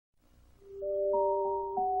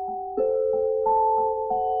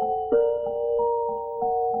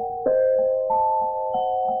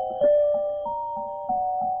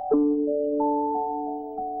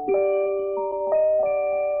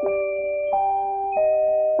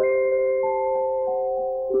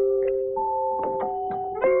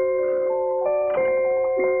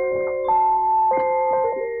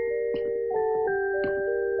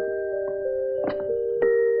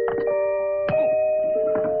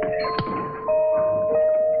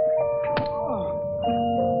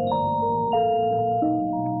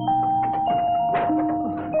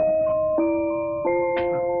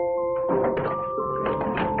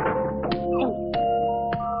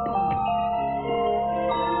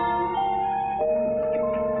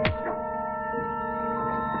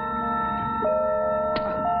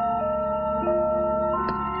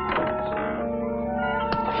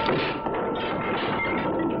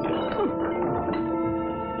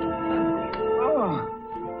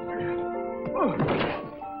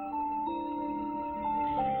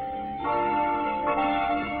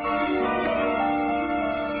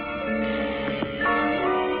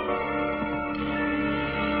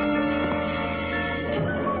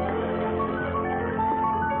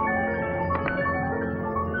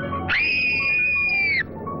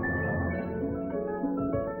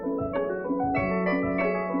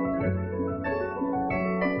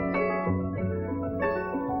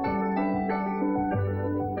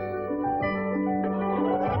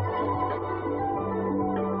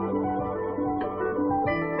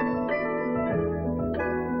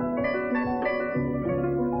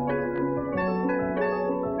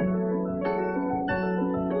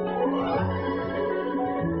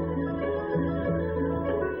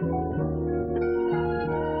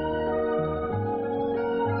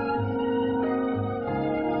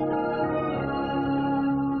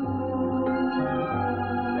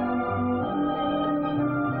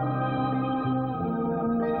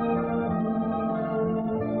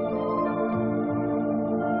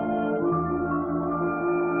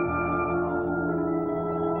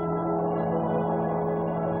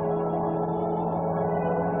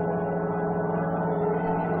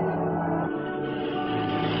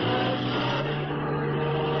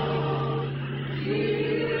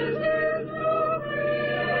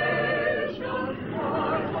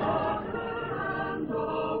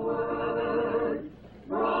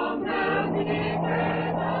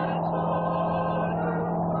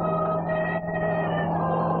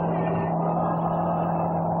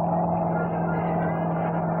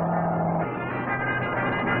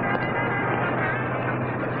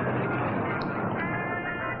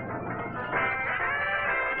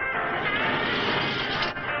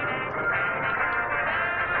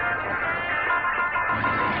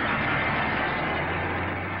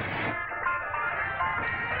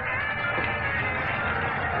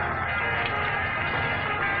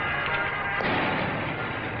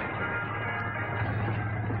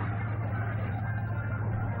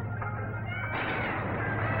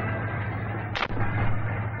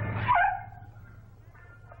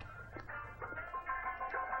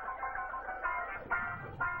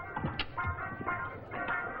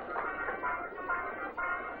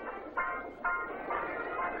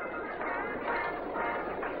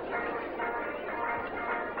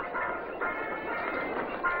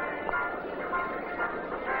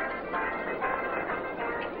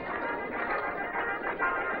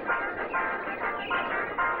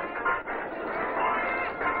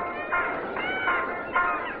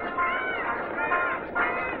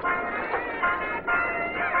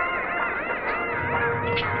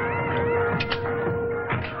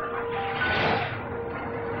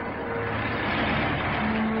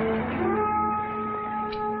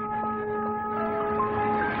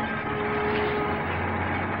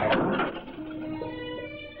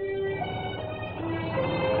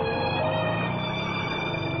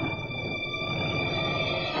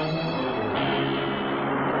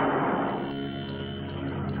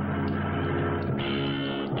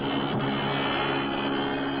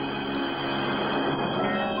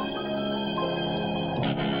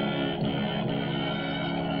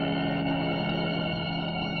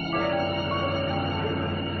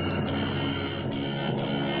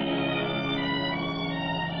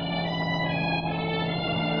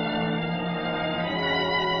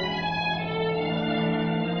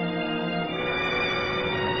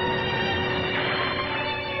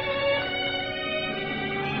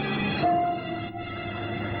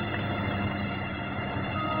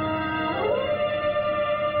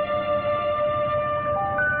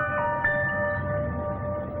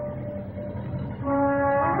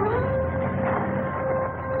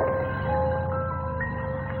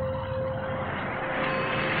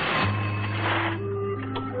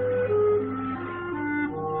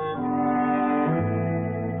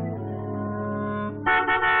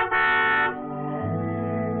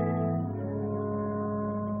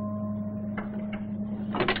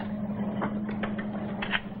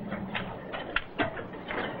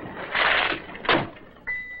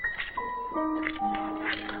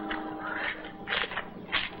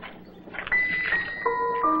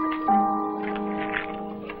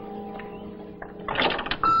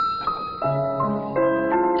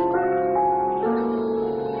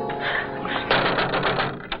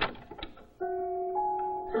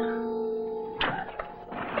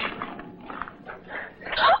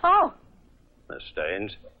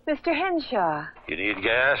Baines. Mr. Henshaw. You need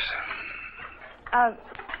gas?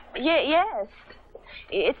 Yes.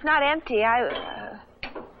 It's not empty.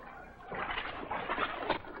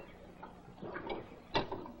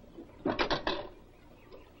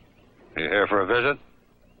 You here for a visit?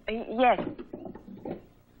 Yes.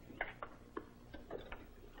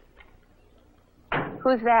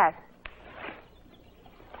 Who's that?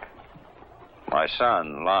 My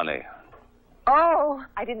son, Lonnie. Oh,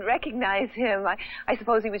 I didn't recognize him. I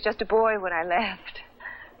suppose he was just a boy when I left.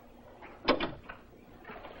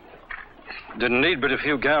 Didn't need but a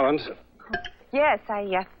few gallons. Yes,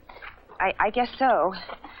 I guess so.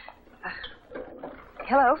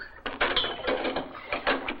 Hello?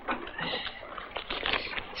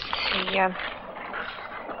 See,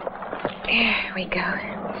 here we go.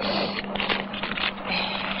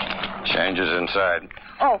 Changes inside.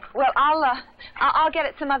 Oh, well, I'll get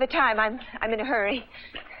it some other time. I'm in a hurry.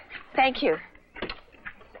 Thank you.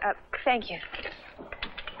 Thank you.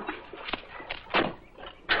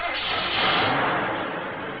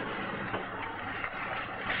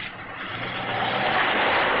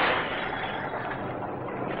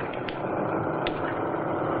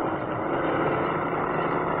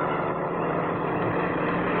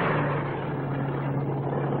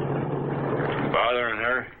 Bothering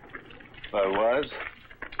her? I was.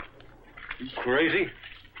 You crazy?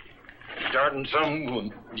 Starting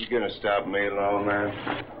some... You gonna stop me, lawman?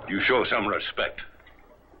 You show some respect.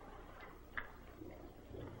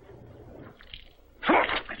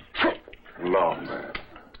 Lawman.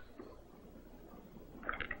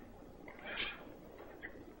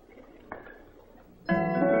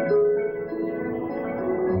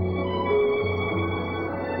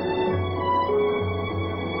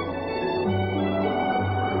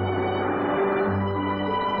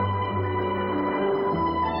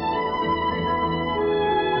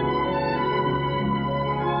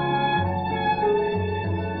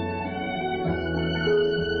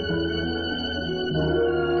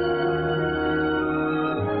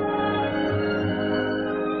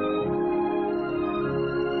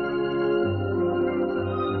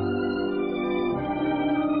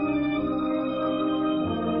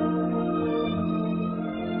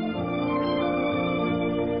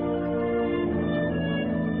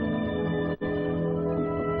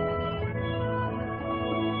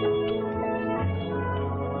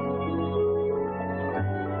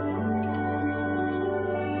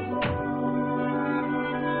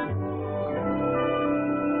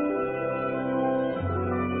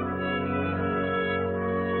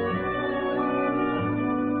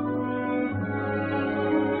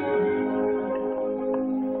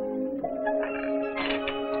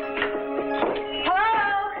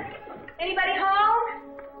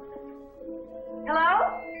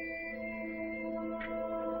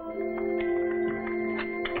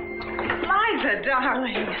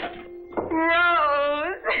 Darling.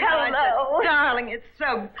 Rose, hello. Darling, it's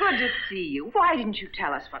so good to see you. Why didn't you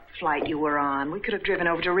tell us what flight you were on? We could have driven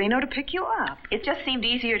over to Reno to pick you up. It just seemed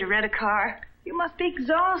easier to rent a car. You must be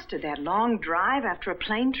exhausted, that long drive after a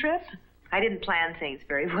plane trip. I didn't plan things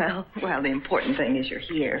very well. Well, the important thing is you're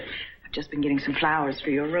here. I've just been getting some flowers for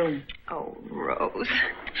your room. Oh, Rose.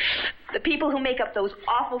 The people who make up those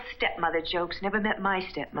awful stepmother jokes never met my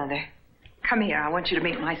stepmother. Come here. I want you to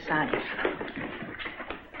meet my son.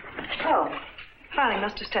 Oh, Howling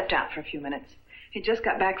must have stepped out for a few minutes. He just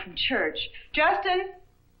got back from church. Justin!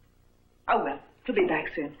 Oh, well, he'll be back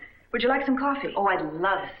soon. Would you like some coffee? Oh, I'd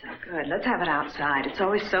love some. Good. Let's have it outside. It's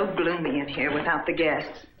always so gloomy in here without the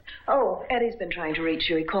guests. Oh, Eddie's been trying to reach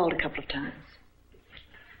you. He called a couple of times.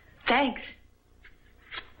 Thanks.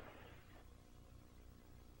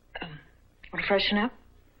 Want to freshen up?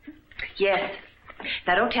 Yes.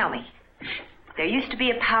 Now, don't tell me. There used to be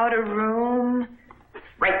a powder room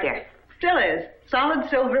right there. Still is. Solid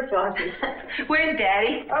silver faucet. Where's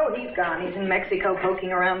Daddy? Oh, he's gone. He's in Mexico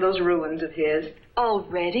poking around those ruins of his.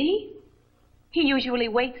 Already? He usually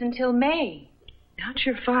waits until May. Not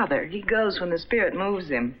your father. He goes when the spirit moves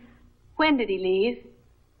him. When did he leave?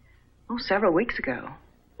 Oh, several weeks ago.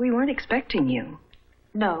 We weren't expecting you.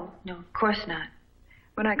 No, of course not.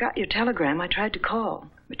 When I got your telegram, I tried to call,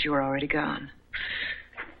 but you were already gone.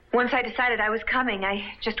 Once I decided I was coming,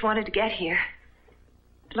 I just wanted to get here.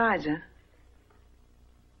 Liza,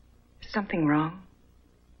 is something wrong?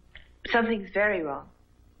 Something's very wrong.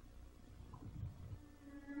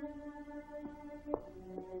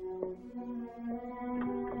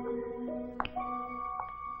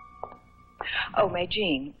 Oh, May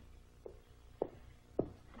Jean.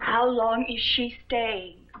 How long is she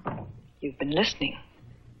staying? You've been listening.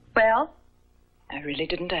 Well? I really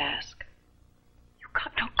didn't ask. You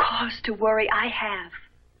got no car. cause to worry. I have.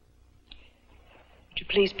 Would you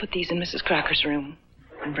please put these in Mrs. Crocker's room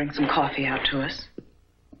and bring some coffee out to us?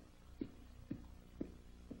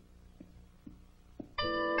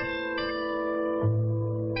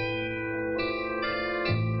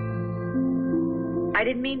 I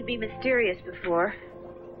didn't mean to be mysterious before.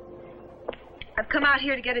 I've come out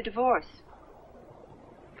here to get a divorce.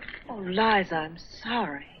 Oh, Liza, I'm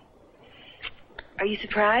sorry. Are you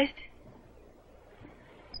surprised?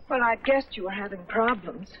 Well, I guessed you were having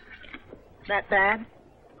problems. That bad?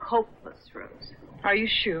 Hopeless, Rose. Are you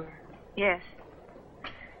sure? Yes.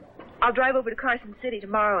 I'll drive over to Carson City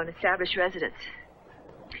tomorrow and establish residence.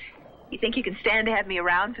 You think you can stand to have me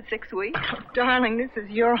around for 6 weeks? Oh, darling, this is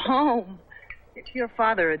your home. If your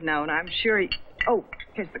father had known, I'm sure he... Oh,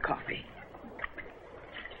 here's the coffee.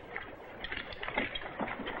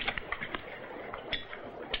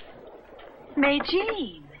 May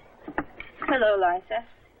Jean. Hello, Liza.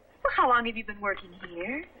 Well, how long have you been working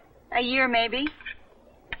here? A year, maybe,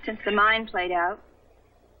 since the mine played out.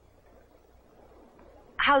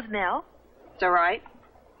 How's Mel? It's all right.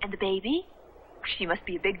 And the baby? She must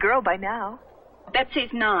be a big girl by now.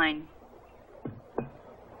 Betsy's 9.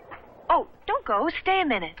 Oh, don't go. Stay a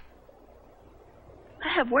minute.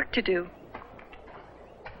 I have work to do.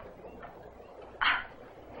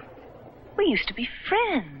 We used to be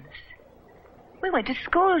friends. We went to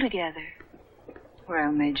school together.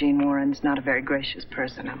 Well, May Jean Warren's not a very gracious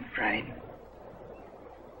person, I'm afraid.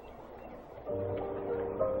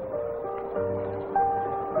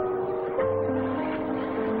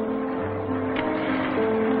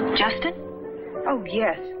 Justin? Oh,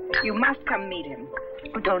 yes. You must come meet him.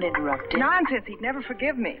 Oh, don't interrupt him. Nonsense. He'd never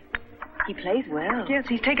forgive me. He plays well. Yes,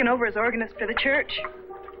 he's taken over as organist for the church.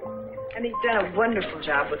 And he's done a wonderful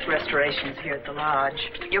job with restorations here at the lodge.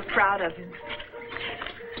 You're proud of him.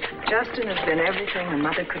 Justin has been everything a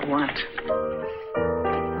mother could want.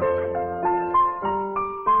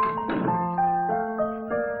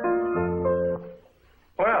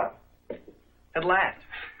 Well, at last.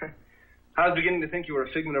 I was beginning to think you were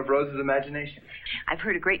a figment of Rose's imagination. I've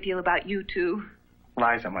heard a great deal about you, too.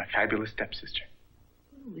 Liza, my fabulous stepsister.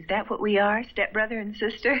 Is that what we are, stepbrother and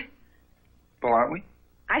sister? Well, aren't we?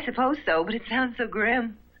 I suppose so, but it sounds so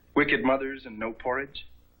grim. Wicked mothers and no porridge?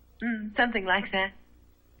 Something like that.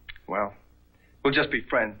 Well, we'll just be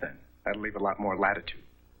friends then. That'll leave a lot more latitude.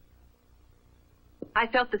 I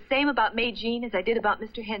felt the same about May Jean as I did about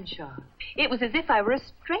Mr. Henshaw. It was as if I were a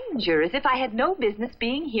stranger, as if I had no business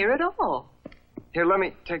being here at all. Here, let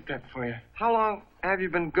me take that for you. How long have you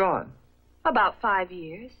been gone? About 5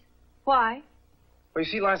 years. Why? Well, you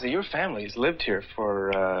see, Liza, your family has lived here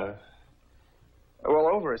for, well,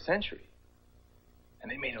 over a century. And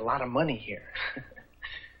they made a lot of money here.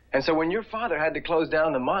 And so when your father had to close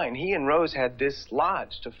down the mine, he and Rose had this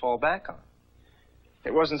lodge to fall back on.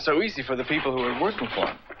 It wasn't so easy for the people who were working for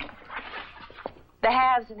him. The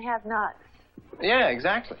haves and have-nots. Yeah,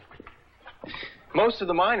 exactly. Most of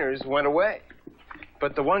the miners went away.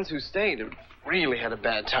 But the ones who stayed have really had a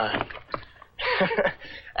bad time.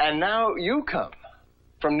 And now you come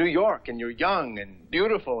from New York, and you're young and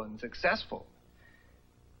beautiful and successful.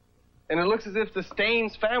 And it looks as if the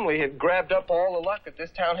Staines family had grabbed up all the luck that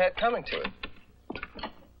this town had coming to it.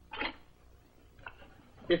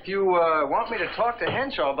 If you want me to talk to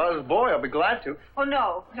Henshaw about his boy, I'll be glad to. Oh,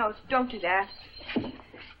 no, don't do that.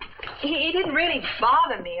 He didn't really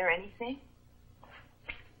bother me or anything.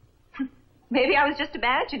 Maybe I was just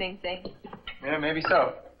imagining things. Yeah, maybe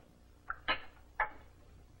so.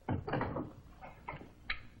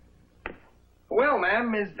 Well,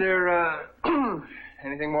 ma'am, is there,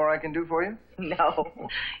 anything more I can do for you? No.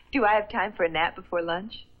 Do I have time for a nap before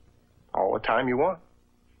lunch? All the time you want.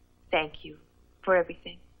 Thank you for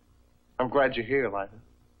everything. I'm glad you're here, Liza.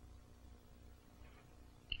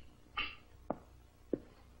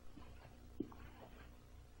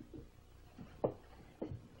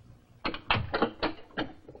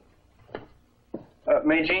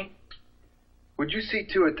 May Jean, would you see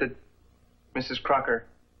to it that Mrs. Crocker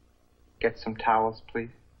gets some towels, please?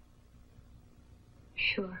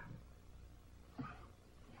 Sure.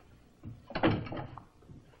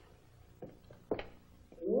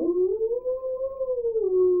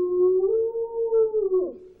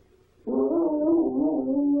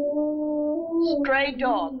 Stray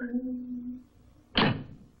dog.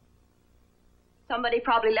 Somebody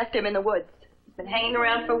probably left him in the woods. He's been hanging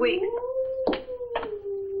around for weeks.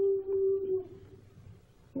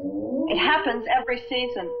 It happens every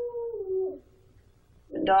season.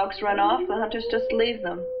 The dogs run off, the hunters just leave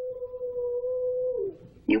them.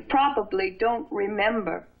 You probably don't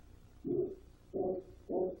remember.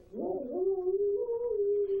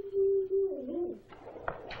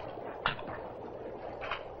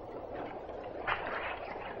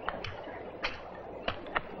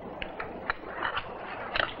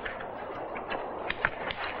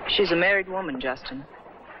 She's a married woman, Justin.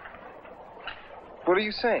 What are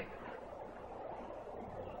you saying?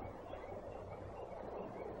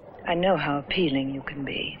 I know how appealing you can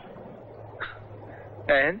be.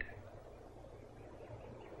 And?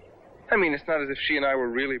 I mean, it's not as if she and I were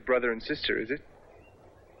really brother and sister, is it?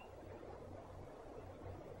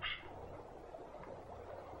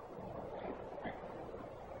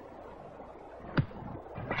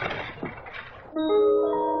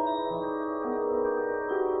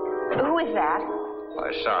 Who is that?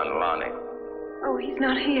 My son, Lonnie. Oh, he's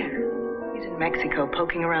not here. He's in Mexico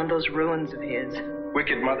poking around those ruins of his.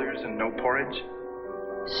 Wicked mothers and no porridge?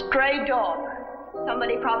 Stray dog.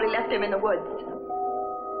 Somebody probably left him in the woods.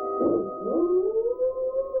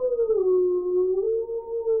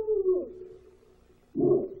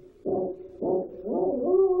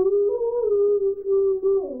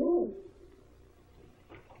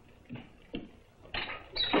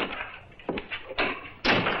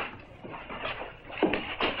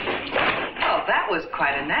 Oh, that was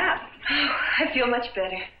quite a nap. I feel much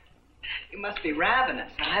better. You must be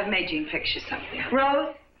ravenous. I've made Jean fix you something.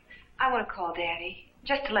 Rose, I want to call Daddy,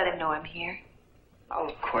 just to let him know I'm here. Oh,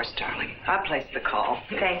 of course, darling. I'll place the call.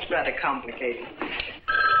 Thank you. Rather complicated.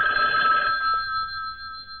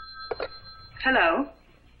 Hello?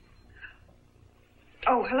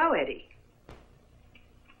 Oh, hello, Eddie.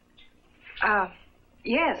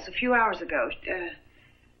 Yes, a few hours ago.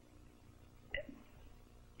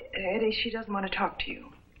 Eddie, she doesn't want to talk to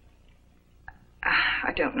you.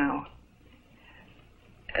 I don't know.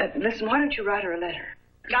 Listen, why don't you write her a letter?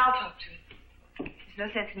 I'll talk to him.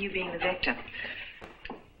 There's no sense in you being the victim.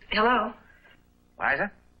 Hello? Liza?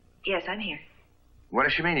 Yes, I'm here. What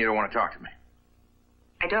does she mean you don't want to talk to me?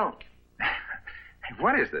 I don't. Hey,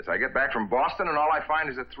 what is this? I get back from Boston and all I find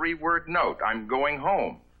is a 3-word note. I'm going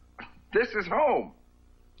home. This is home.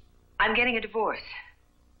 I'm getting a divorce.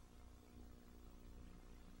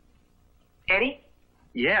 Eddie?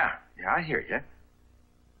 Yeah, I hear you.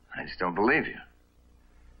 I just don't believe you.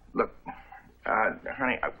 Look,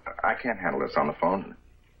 honey, I can't handle this on the phone.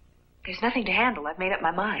 There's nothing to handle. I've made up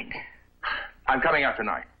my mind. I'm coming out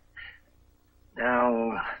tonight.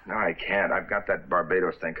 No, I can't. I've got that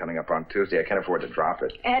Barbados thing coming up on Tuesday. I can't afford to drop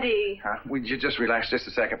it. Eddie. Would you just relax just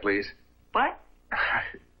a second, please? What?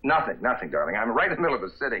 Nothing, darling. I'm right in the middle of a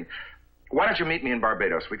sitting. Why don't you meet me in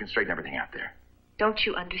Barbados? We can straighten everything out there. Don't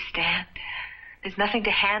you understand? There's nothing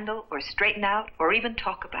to handle or straighten out or even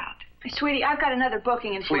talk about. Sweetie, I've got another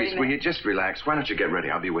booking in 40 Please, minutes. will you just relax? Why don't you get ready?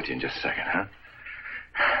 I'll be with you in just a second, huh?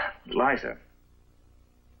 Liza.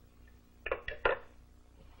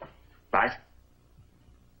 Liza?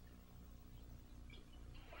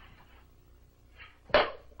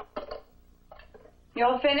 You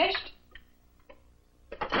all finished?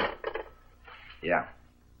 Yeah.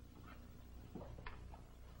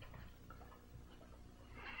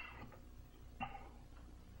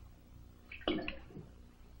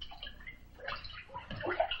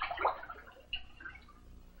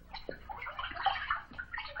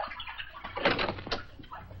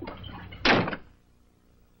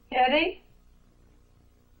 Eddie?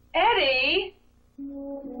 Eddie?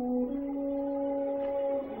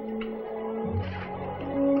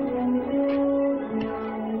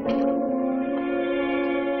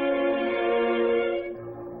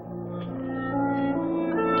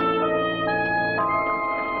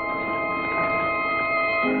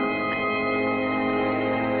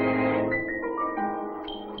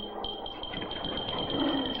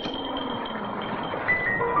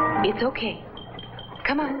 It's okay.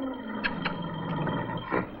 Come on.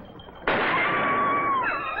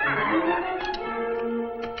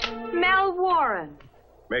 Mel Warren.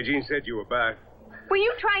 Magine said you were back. Were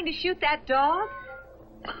you trying to shoot that dog?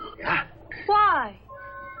 Yeah. Why?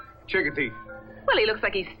 Chicken thief. Well, he looks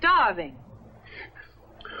like he's starving.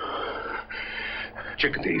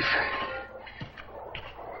 Chicken thief.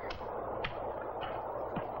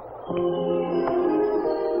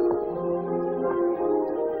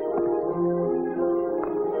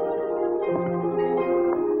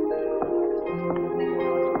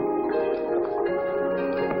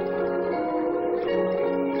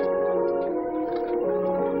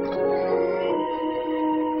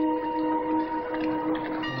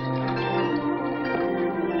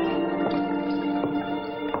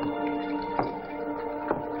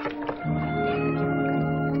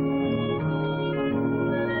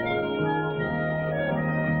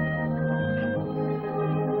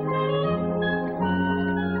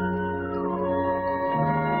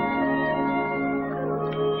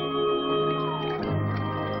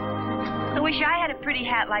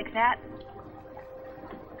 Like that.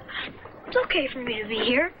 It's okay for me to be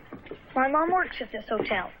here. My mom works at this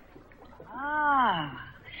hotel. Ah,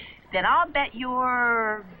 then I'll bet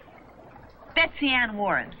you're Betsy Ann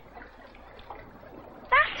Warren.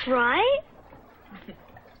 That's right.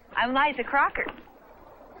 I'm Liza Crocker.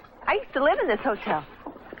 I used to live in this hotel.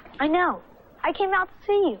 I know. I came out to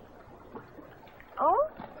see you. Oh?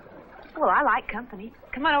 Well, I like company.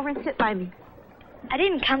 Come on over and sit by me. I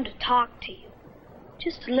didn't come to talk to you,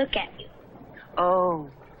 just to look at you. Oh.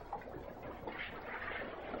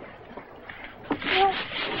 Well,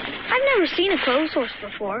 I've never seen a clothes horse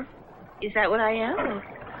before. Is that what I am?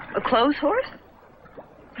 A clothes horse?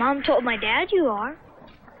 Mom told my dad you are.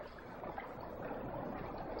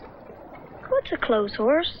 What's a clothes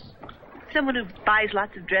horse? Someone who buys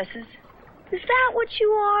lots of dresses. Is that what you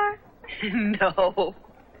are? No.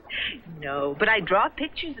 No, but I draw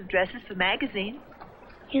pictures of dresses for magazines.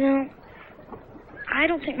 You know, I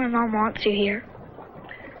don't think my mom wants you here.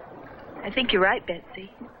 I think you're right,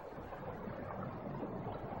 Betsy.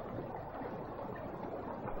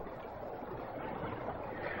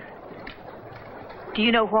 Do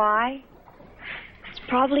you know why? It's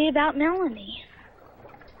probably about Melanie.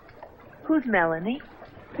 Who's Melanie?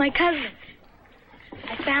 My cousin.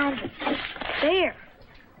 I found her. There.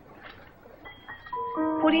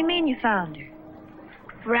 What do you mean you found her?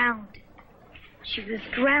 Drowned. She was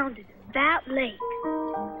drowned in that lake.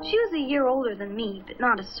 She was a year older than me, but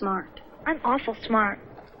not as smart. I'm awful smart.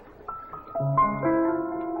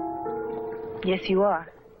 Yes, you are.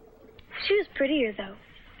 She was prettier, though.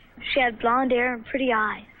 She had blonde hair and pretty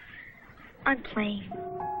eyes. I'm plain.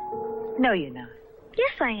 No, you're not.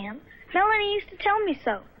 Yes, I am. Melanie used to tell me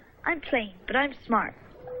so. I'm plain, but I'm smart.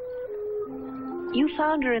 You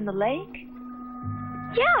found her in the lake?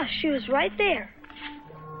 Yeah, she was right there.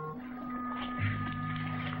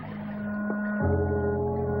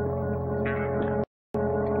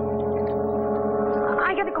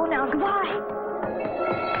 I gotta go now. Goodbye.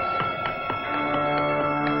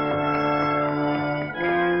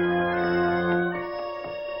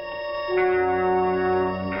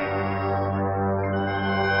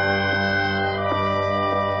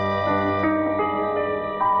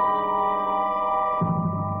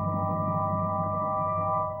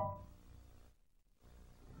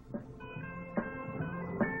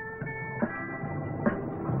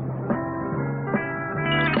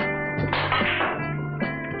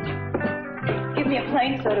 Give me a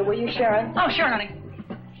plain soda, will you, Sharon? Oh, sure, honey.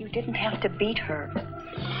 You didn't have to beat her.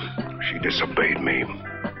 She disobeyed me.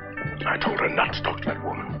 I told her not to talk to that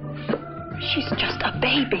woman. She's just a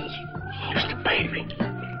baby. Just a baby.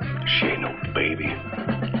 She ain't no baby.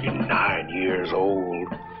 You're 9 years old.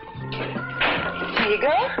 Here you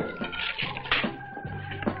go.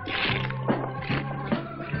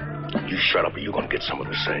 You shut up or you're gonna get some of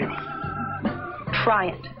the same. Try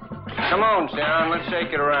it. Come on, Sharon, let's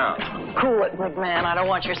shake it around. Cool it, good man. I don't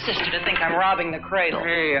want your sister to think I'm robbing the cradle.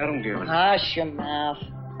 Hey, I don't give a... Hush your mouth.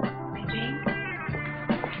 Jean,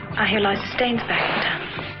 I hear Liza Staines back in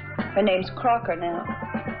town. Her name's Crocker now.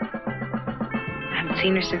 I haven't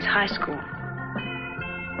seen her since high school.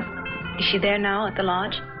 Is she there now at the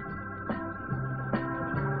lodge?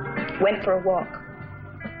 Went for a walk.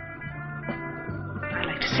 I'd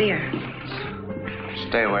like to see her.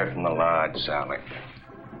 Stay away from the lodge, Sally.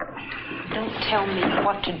 Don't tell me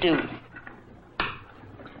what to do.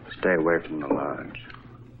 Stay away from the lodge.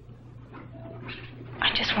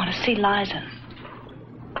 I just want to see Liza.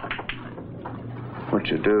 What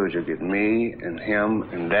you do is you get me and him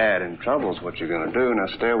and Dad in trouble is what you're going to do. Now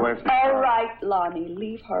stay away from... All right, Lonnie,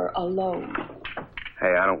 leave her alone.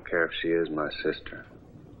 Hey, I don't care if she is my sister.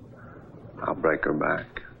 I'll break her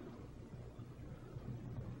back.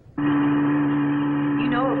 You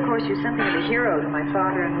know, of course, you're something of a hero to my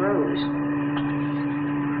father and Rose.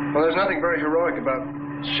 Well, there's nothing very heroic about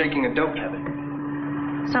shaking a dope habit.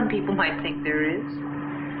 Some people might think there is.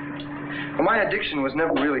 Well, my addiction was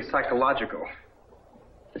never really psychological.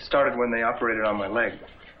 It started when they operated on my leg.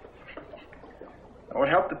 Oh, it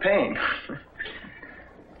helped the pain.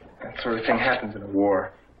 That sort of thing happens in a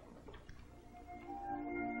war.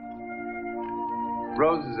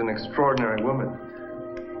 Rose is an extraordinary woman.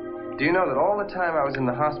 Do you know that all the time I was in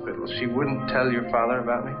the hospital, she wouldn't tell your father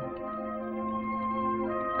about me?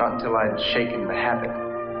 Not until I'd shaken the habit.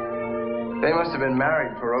 They must have been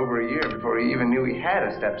married for over a year before he even knew he had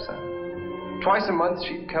a stepson. Twice a month,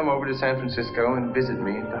 she'd come over to San Francisco and visit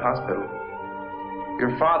me at the hospital.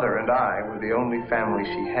 Your father and I were the only family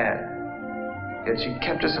she had. Yet she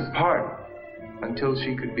kept us apart until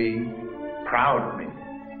she could be proud of me.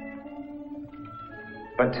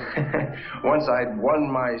 But once I'd won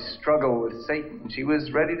my struggle with Satan, she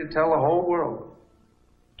was ready to tell the whole world.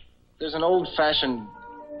 There's an old-fashioned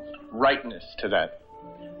rightness to that.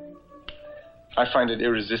 I find it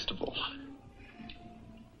irresistible.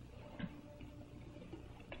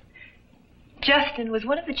 Justin, was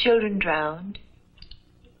one of the children drowned?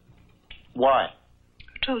 Why?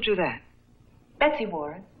 Who told you that? Betsy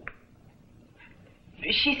Warren.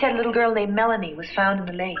 She said a little girl named Melanie was found in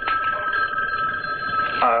the lake.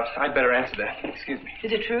 I'd better answer that. Excuse me.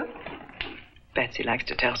 Is it true? Betsy likes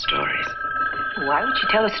to tell stories. Why would she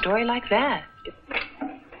tell a story like that?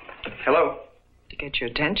 Hello? To get your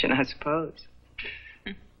attention, I suppose.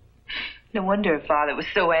 No wonder her father was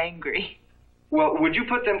so angry. Well, would you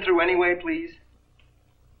put them through anyway, please?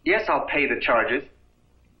 Yes, I'll pay the charges.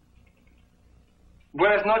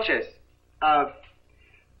 Buenas noches.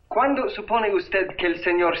 ¿Cuándo supone usted que el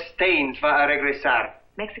señor Staines va a regresar?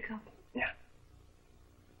 Mexico? Yeah.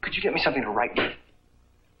 Could you get me something to write with?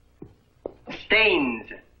 Staines.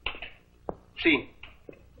 Sí.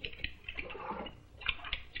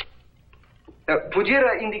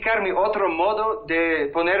 ¿Pudiera indicarme otro modo de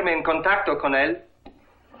ponerme en contacto con él?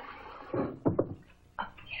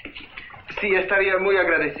 Sí, estaría muy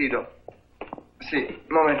agradecido. Sí,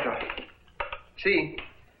 momento. Sí.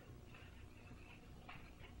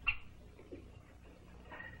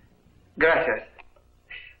 Gracias.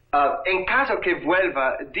 En caso que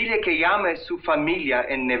vuelva, dile que llame su familia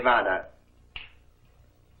en Nevada.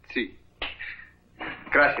 Sí.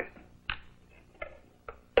 Gracias.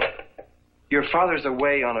 Your father's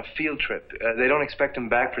away on a field trip. They don't expect him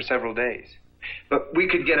back for several days. But we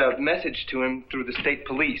could get a message to him through the state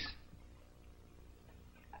police.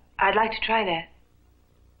 I'd like to try that.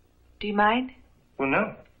 Do you mind? Well,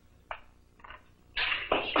 no.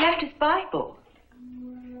 He left his Bible.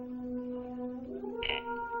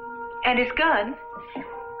 And his gun.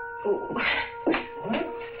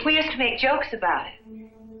 We used to make jokes about it.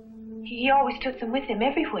 He always took them with him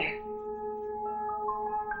everywhere.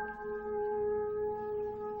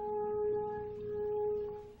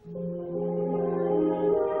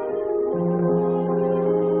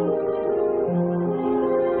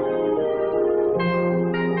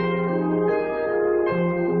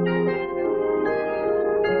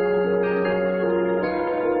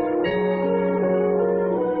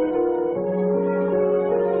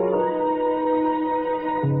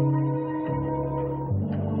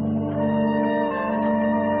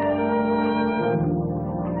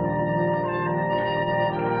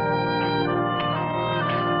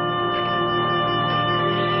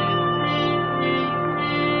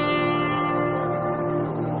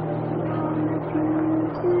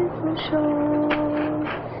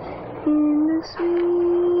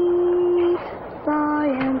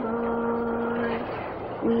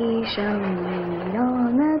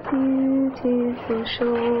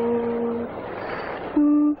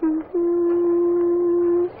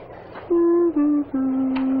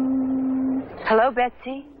 Hello,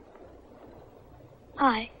 Betsy.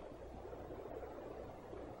 Hi.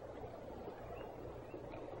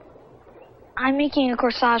 I'm making a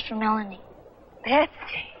corsage for Melanie. Betsy,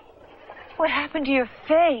 what happened to your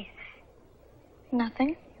face?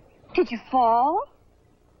 Nothing. Did you fall?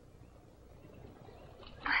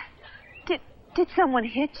 Did someone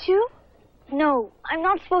hit you? No, I'm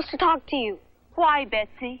not supposed to talk to you. Why,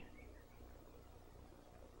 Betsy?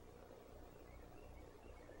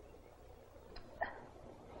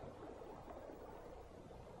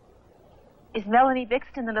 Is Melanie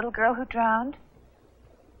Bixton the little girl who drowned?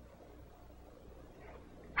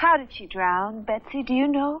 How did she drown, Betsy? Do you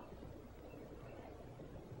know?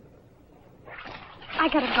 I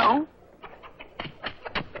gotta go.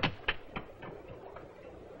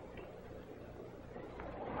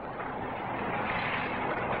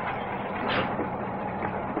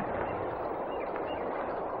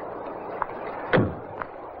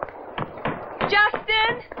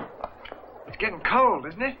 Justin! It's getting cold,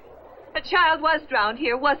 isn't it? A child was drowned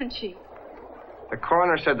here, wasn't she? The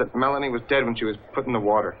coroner said that Melanie was dead when she was put in the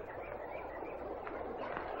water.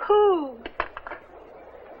 Who?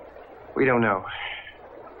 We don't know.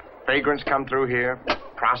 Vagrants come through here,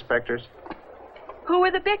 prospectors. Who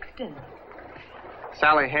were the Bixtons?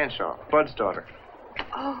 Sally Hanshaw, Bud's daughter.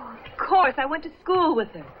 Oh, of course. I went to school with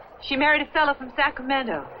her. She married a fellow from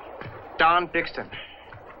Sacramento. Don Bixton.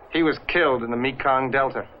 He was killed in the Mekong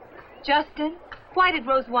Delta. Justin, why did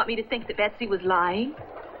Rose want me to think that Betsy was lying?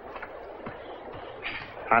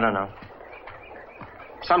 I don't know.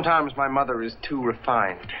 Sometimes my mother is too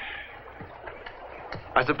refined.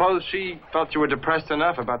 I suppose she felt you were depressed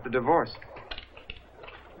enough about the divorce.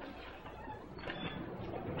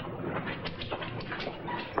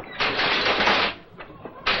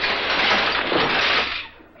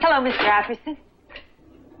 Hello, Mr. Apperson.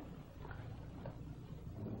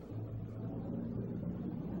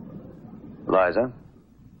 Liza?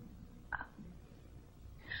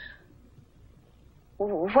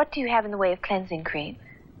 What do you have in the way of cleansing cream?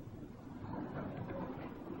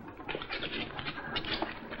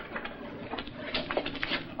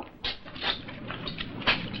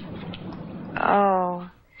 Oh.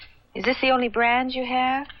 Is this the only brand you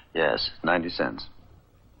have? Yes, 90 cents.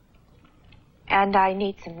 And I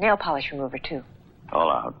need some nail polish remover, too.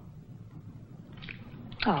 All out.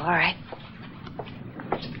 Oh, all right.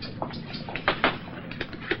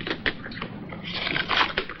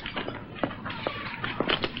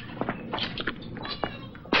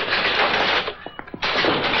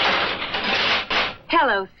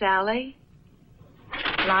 Hello, Sally.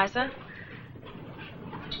 Liza?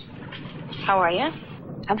 How are you?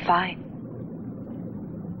 I'm fine.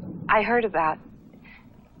 I heard about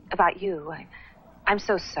you. I'm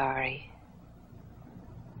so sorry.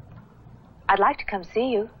 I'd like to come see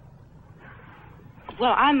you.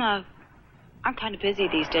 Well, I'm kind of busy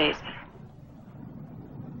these days.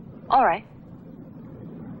 All right.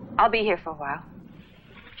 I'll be here for a while.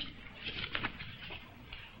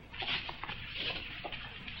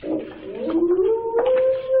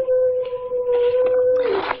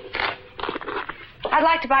 I'd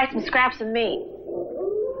like to buy some scraps of meat.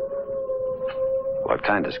 What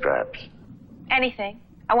kind of scraps? Anything.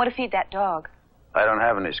 I want to feed that dog. I don't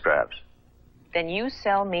have any scraps. Then you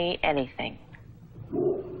sell me anything.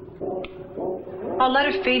 I'll let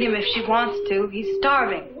her feed him if she wants to. He's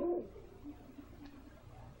starving.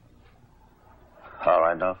 All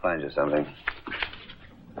right, I'll find you something.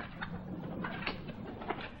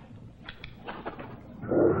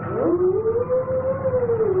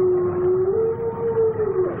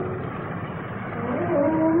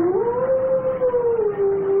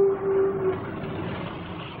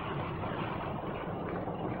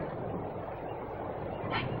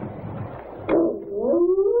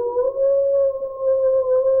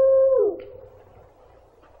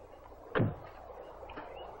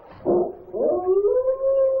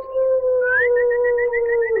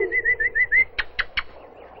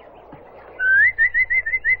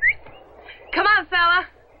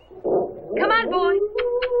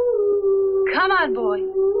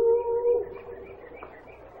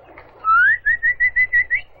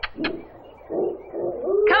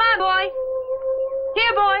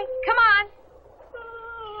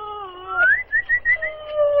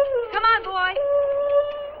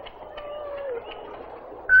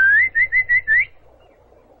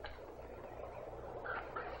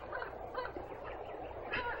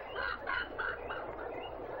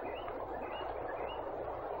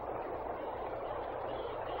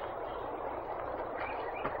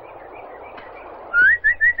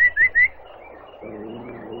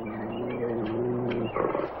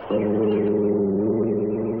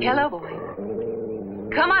 Hello, boy.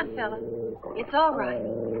 Come on, fella. It's all right.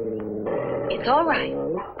 It's all right.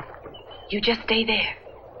 You just stay there.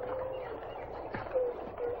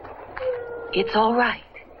 It's all right.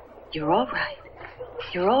 You're all right.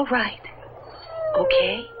 You're all right.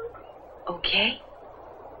 Okay? Okay?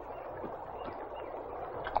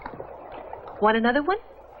 Want another one?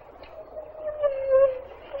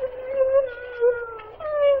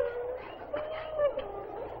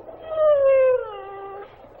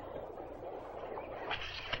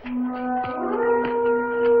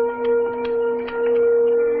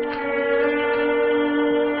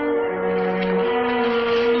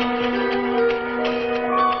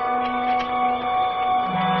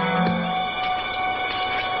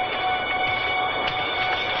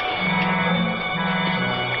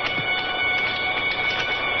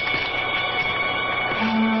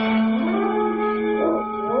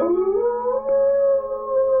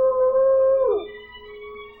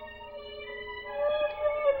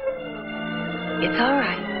 It's all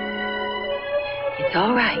right. It's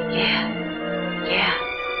all right. Yeah. Yeah.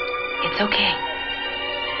 It's okay.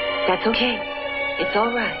 That's okay. It's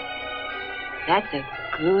all right. That's a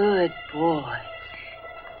good boy.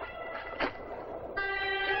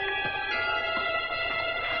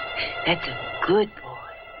 That's a good boy.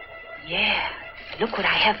 Yeah. Look what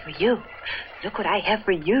I have for you. Look what I have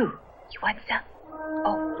for you. You want some?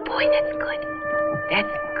 Oh, boy, that's good.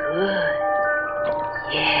 That's good.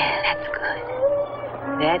 Yeah, that's good.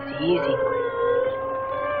 That's easy.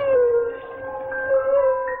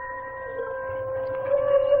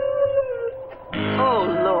 Oh,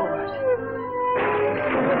 Lord.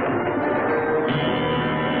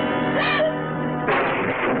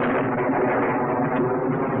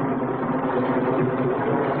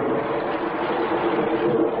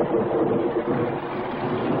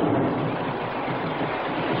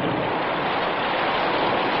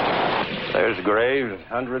 There's graves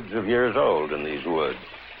hundreds of years old in these woods.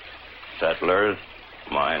 Settlers,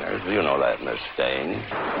 miners, you know that, Miss Staines.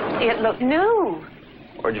 It looked new.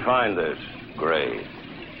 Where'd you find this grave?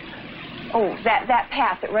 Oh, that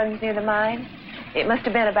path that runs near the mine. It must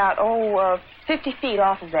have been about, 50 feet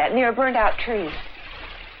off of that, near a burned-out tree.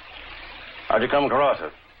 How'd you come across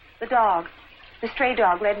it? The dog. The stray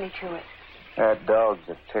dog led me to it. That dog's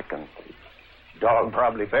a chicken. Dog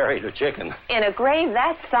probably buried a chicken. In a grave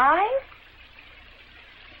that size?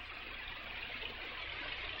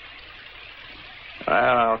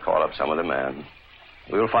 Well, I'll call up some of the men.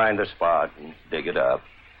 We'll find the spot and dig it up.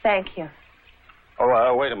 Thank you.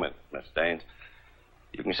 Oh, wait a minute, Miss Staines.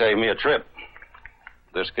 You can save me a trip.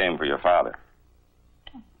 This came for your father.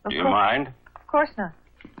 Do you mind? Of course not.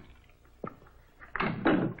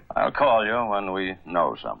 I'll call you when we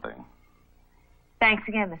know something. Thanks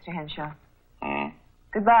again, Mr. Henshaw. Hmm?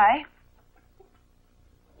 Goodbye.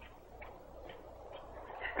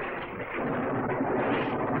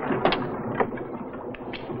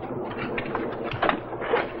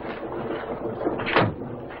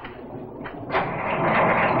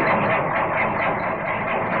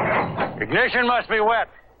 Ignition must be wet.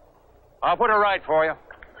 I'll put it right for you.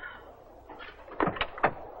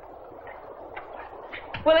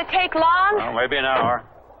 Will it take long? Well, maybe an hour.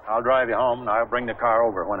 I'll drive you home, and I'll bring the car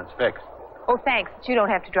over when it's fixed. Oh, thanks, but you don't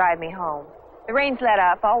have to drive me home. The rain's let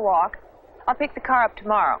up. I'll walk. I'll pick the car up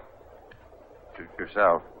tomorrow. Suit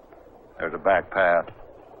yourself. There's a back path.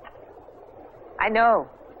 I know.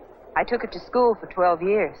 I took it to school for 12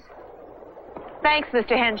 years. Thanks,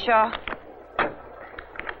 Mr. Henshaw.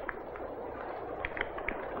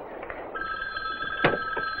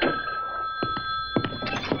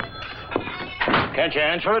 Can't you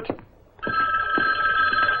answer it?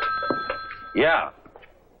 Yeah.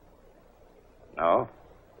 No.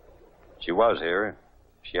 She was here.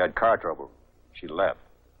 She had car trouble. She left.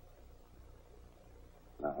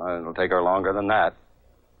 No, it'll take her longer than that.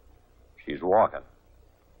 She's walking.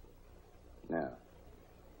 Yeah.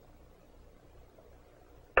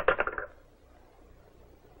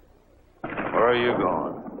 Where are you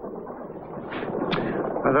going?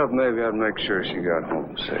 I thought maybe I'd make sure she got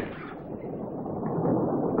home safe.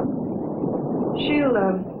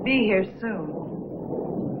 She'll be here soon.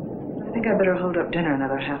 I think I better hold up dinner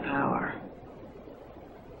another half hour.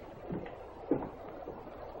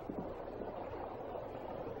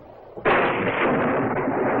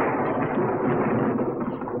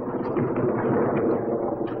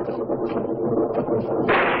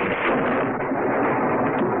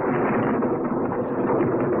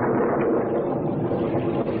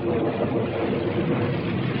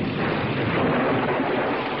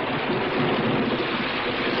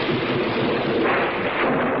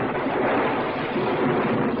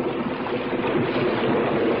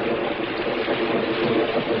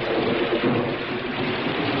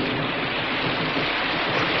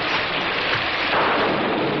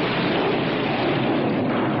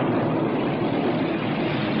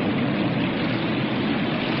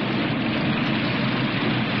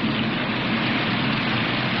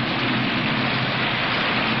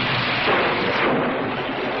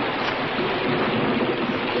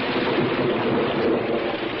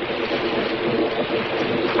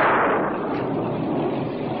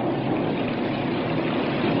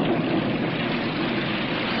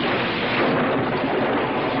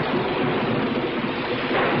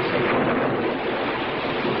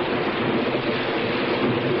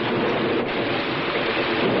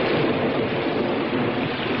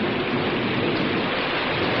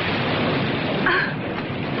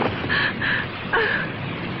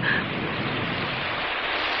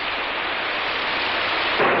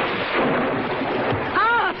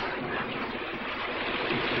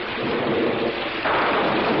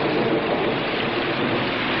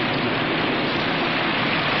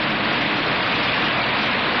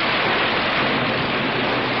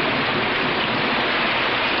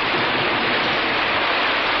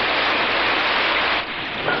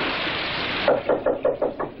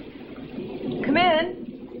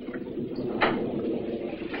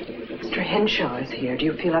 Henshaw is here. Do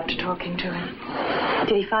you feel up to talking to him?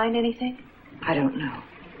 Did he find anything? I don't know.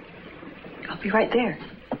 I'll be right there.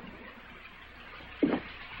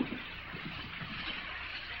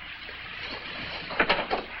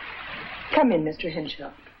 Come in, Mr.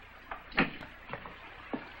 Henshaw.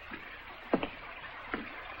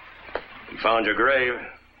 We found your grave.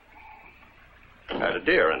 Had a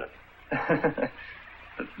deer in it.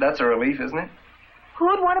 That's a relief, isn't it? Who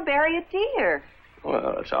would want to bury a deer?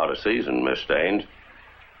 Well, it's out of season, Miss Staines.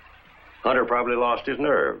 Hunter probably lost his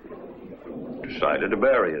nerve. Decided to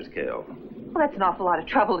bury his kill. Well, that's an awful lot of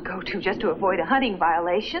trouble to go to just to avoid a hunting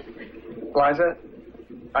violation. Liza,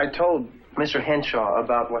 I told Mr. Henshaw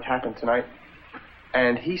about what happened tonight,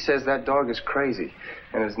 and he says that dog is crazy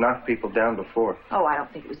and has knocked people down before. Oh, I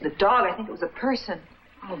don't think it was the dog. I think it was a person.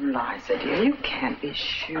 Oh, Liza, dear, you can't be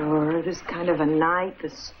sure. This kind of a night, the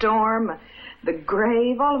storm, the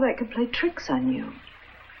grave, all of that could play tricks on you.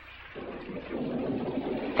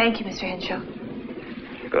 Thank you, Mr. Henshaw.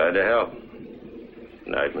 Glad to help.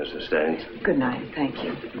 Good night, Mrs. Staines. Good night. Thank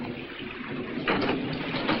you.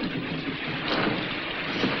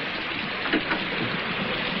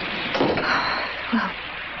 Well,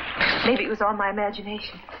 maybe it was all my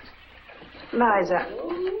imagination. Liza.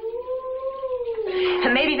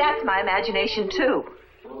 And maybe that's my imagination, too.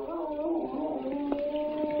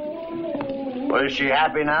 Well, is she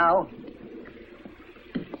happy now?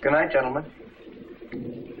 Good night, gentlemen.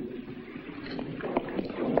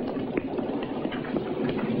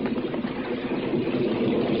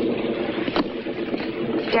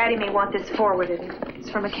 Daddy may want this forwarded. It's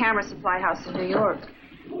from a camera supply house in New York.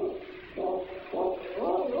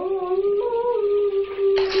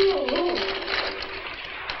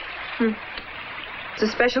 It's a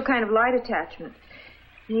special kind of light attachment.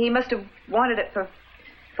 He must have wanted it for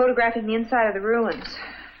photographing the inside of the ruins.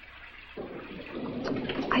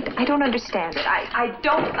 I don't understand it. I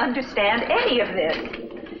don't understand any of this.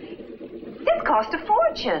 This cost a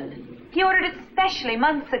fortune. He ordered it specially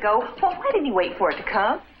months ago. Well, why didn't he wait for it to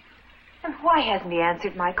come? And why hasn't he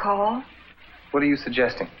answered my call? What are you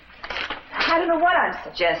suggesting? I don't know what I'm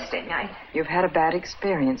suggesting. You've had a bad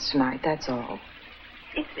experience tonight, that's all.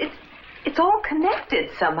 It's all connected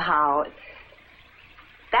somehow.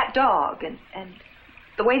 That dog and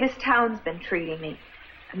the way this town's been treating me.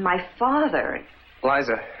 And my father.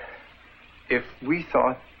 Liza, if we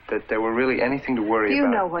thought that there were really anything to worry You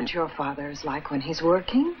about... know what your father is like when he's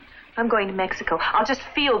working. I'm going to Mexico. I'll just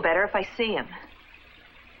feel better if I see him.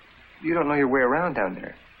 You don't know your way around down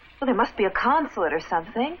there. Well, there must be a consulate or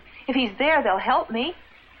something. If he's there, they'll help me.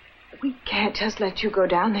 We can't just let you go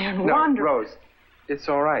down there and No, wander. Rose, it's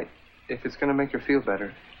all right if it's going to make her feel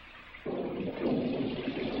better.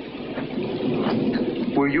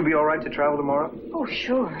 Will you be all right to travel tomorrow? Oh,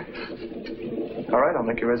 sure. All right, I'll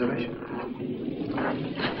make your reservation.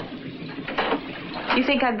 You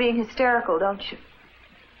think I'm being hysterical, don't you?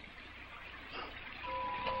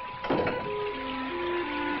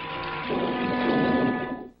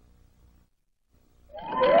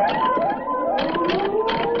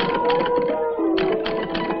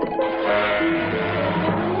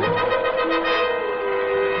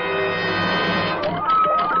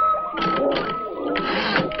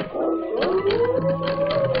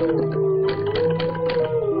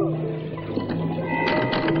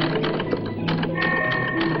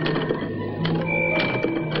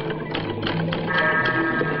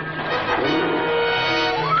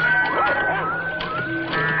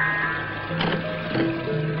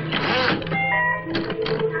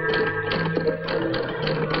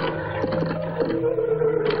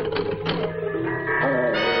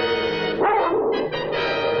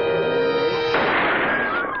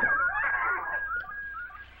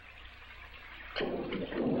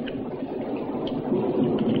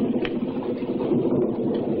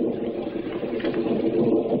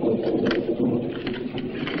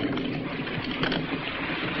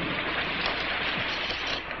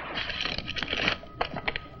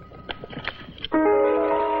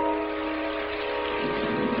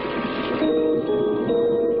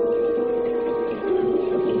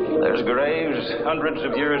 There's graves hundreds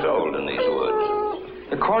of years old in these woods.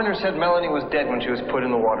 The coroner said Melanie was dead when she was put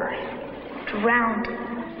in the water. Drowned.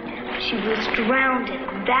 She was drowned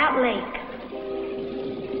in that lake.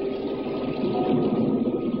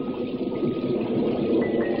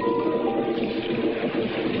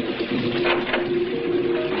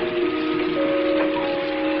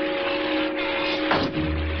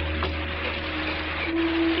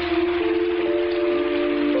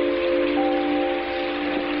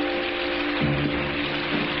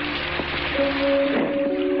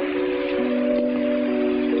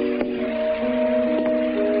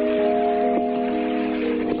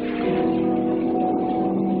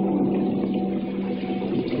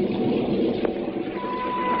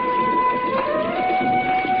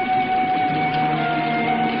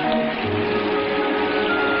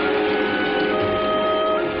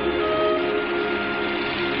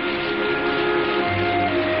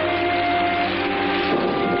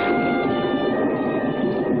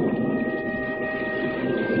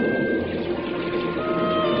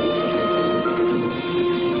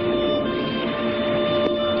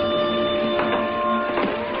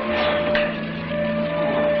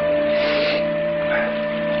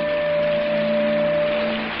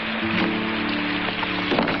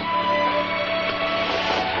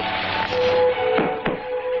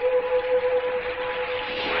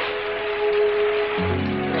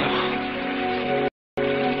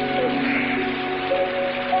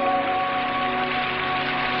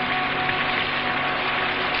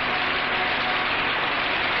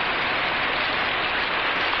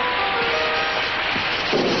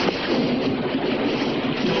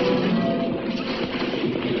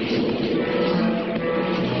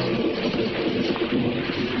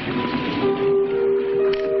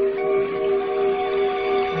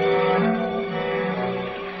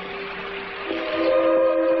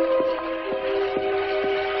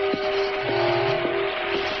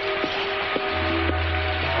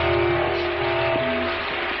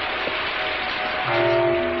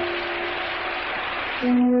 You'll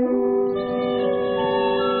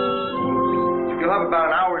have about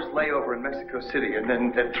an hour's layover in Mexico City, and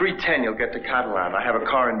then at 3:10 you'll get to Catalan. I have a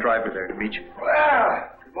car and driver there to meet you. Well,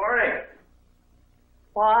 good morning.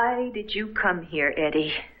 Why did you come here,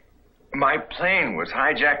 Eddie? My plane was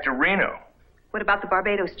hijacked to Reno. What about the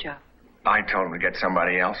Barbados job? I told him to get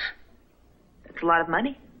somebody else. That's a lot of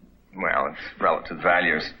money. Well, it's relative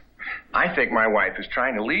values. I think my wife is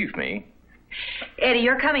trying to leave me. Eddie,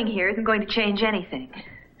 your coming here isn't going to change anything.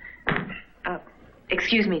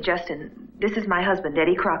 Excuse me, Justin. This is my husband,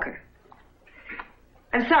 Eddie Crocker.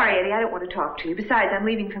 I'm sorry, Eddie. I don't want to talk to you. Besides, I'm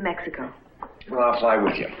leaving for Mexico. Well, I'll fly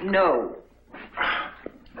with you. No.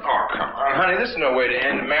 Oh, come on, honey. This is no way to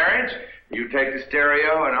end a marriage. You take the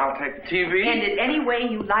stereo and I'll take the TV. End it any way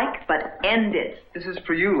you like, but end it. This is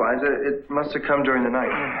for you, Liza. It must have come during the night.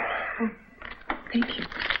 Thank you.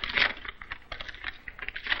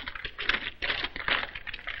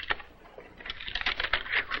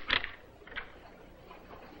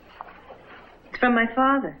 It's from my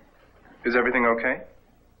father. Is everything okay?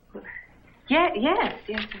 Yes.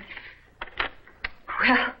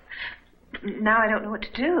 Well, now I don't know what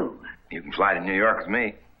to do. You can fly to New York with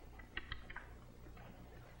me.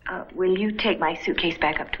 Will you take my suitcase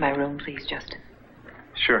back up to my room, please, Justin?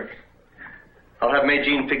 Sure. I'll have Mae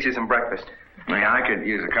Jean fix you some breakfast. Yeah, I could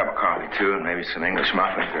use a cup of coffee, too, and maybe some English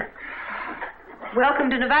muffins. Welcome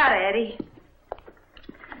to Nevada, Eddie.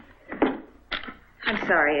 I'm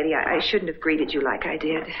sorry, Eddie. I shouldn't have greeted you like I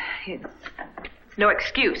did. It's no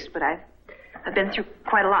excuse, but I've been through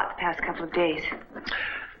quite a lot the past couple of days.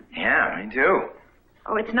 Yeah, me too.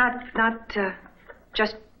 Oh, it's not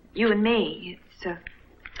just you and me. It's,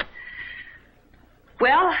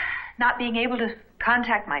 well, not being able to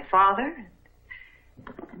contact my father.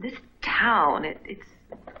 This town, it's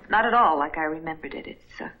not at all like I remembered it.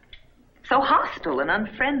 It's so hostile and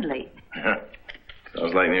unfriendly.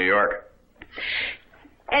 Sounds like New York.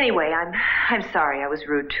 Anyway, I'm sorry I was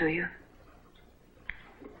rude to you.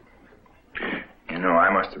 You know, I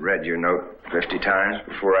must have read your note 50 times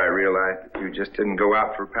before I realized that you just didn't go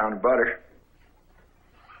out for a pound of butter.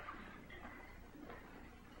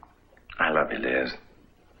 I love you, Liz.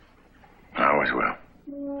 I always will.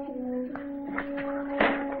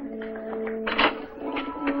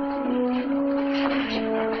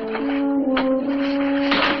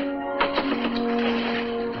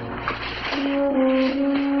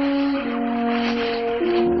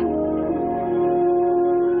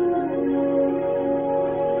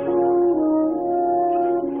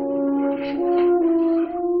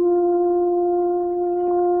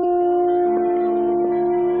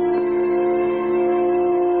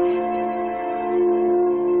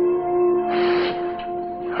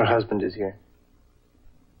 Her husband is here.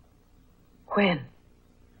 When?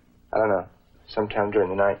 I don't know. Sometime during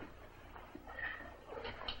the night.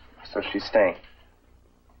 So she's staying.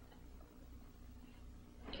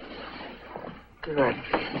 Good.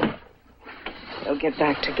 They'll get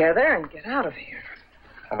back together and get out of here.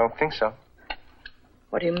 I don't think so.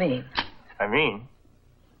 What do you mean? I mean,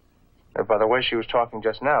 by the way she was talking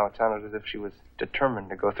just now, it sounded as if she was determined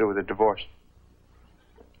to go through with a divorce.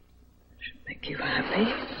 Should make you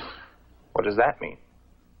happy. What does that mean?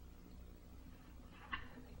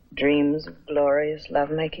 Dreams of glorious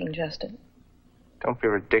lovemaking, Justin. Don't be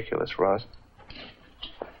ridiculous, Rose.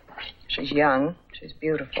 She's young. She's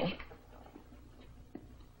beautiful.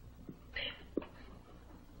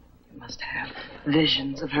 You must have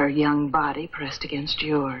visions of her young body pressed against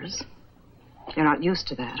yours. You're not used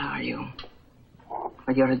to that, are you?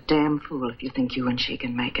 Or you're a damn fool if you think you and she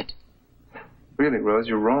can make it. Really, Rose,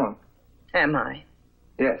 you're wrong. Am I?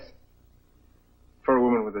 Yes. For a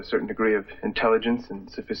woman with a certain degree of intelligence and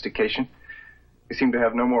sophistication, you seem to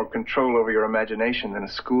have no more control over your imagination than a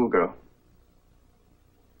schoolgirl.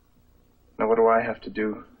 Now, what do I have to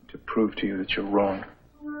do to prove to you that you're wrong?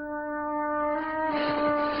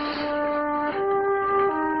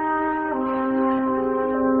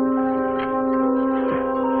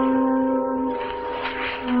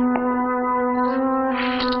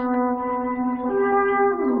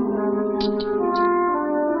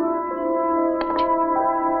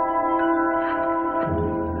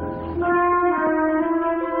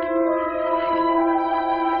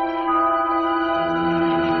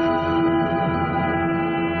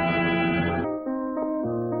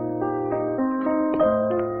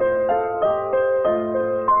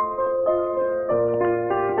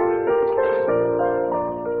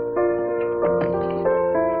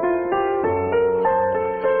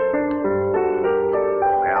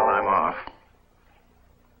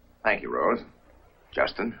 Thank you, Rose.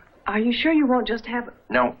 Justin? Are you sure you won't just have...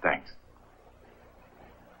 No, thanks.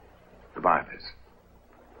 Goodbye, Liz.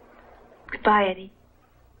 Goodbye, Eddie.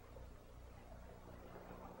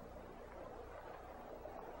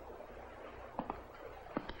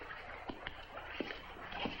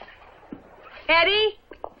 Eddie?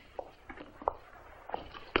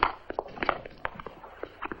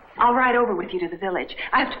 I'll ride over with you to the village.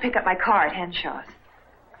 I have to pick up my car at Henshaw's.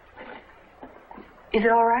 Is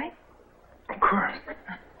it all right? Of course.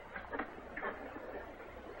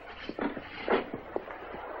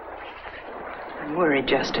 I'm worried,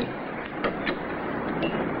 Justin.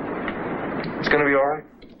 It's going to be all right?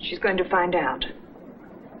 She's going to find out.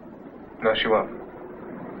 No, she won't.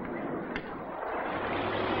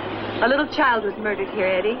 A little child was murdered here,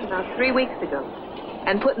 Eddie, about 3 weeks ago.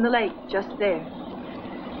 And put in the lake just there.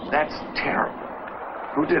 That's terrible.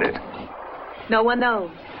 Who did it? No one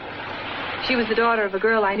knows. She was the daughter of a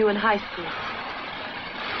girl I knew in high school.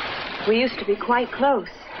 We used to be quite close.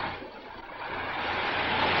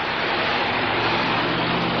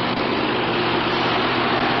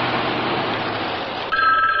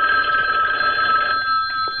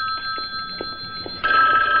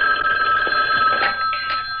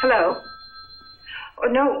 Hello? Oh,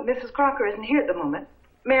 no, Mrs. Crocker isn't here at the moment.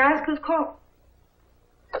 May I ask who's calling?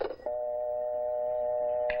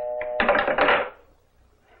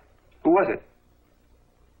 Who was it?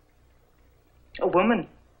 A woman.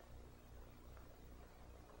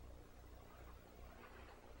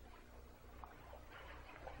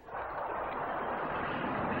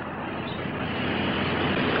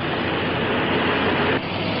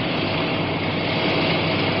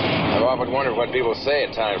 I've often wondered what people say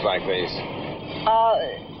at times like these.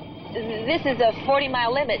 This is a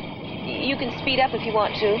 40-mile limit. You can speed up if you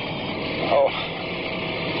want to. Oh,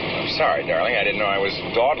 I'm sorry, darling. I didn't know I was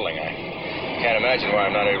dawdling. I can't imagine why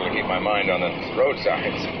I'm not able to keep my mind on the road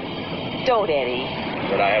signs. Don't, Eddie.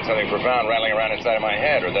 That I had something profound rattling around inside of my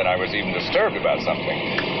head, or that I was even disturbed about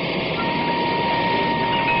something.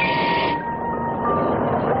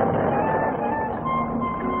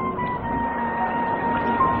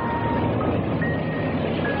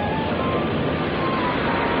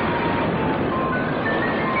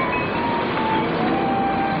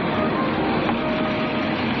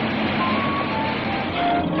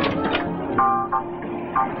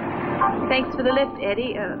 Thanks for the lift,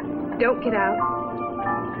 Eddie. Don't get out.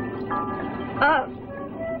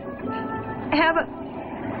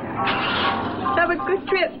 Have a good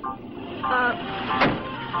trip.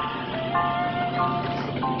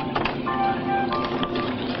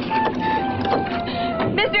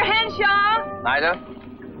 Mr. Henshaw! Ida?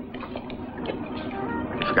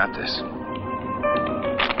 I forgot this.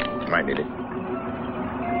 Might need it.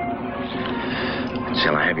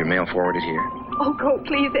 Shall I have your mail forwarded here? Oh, go,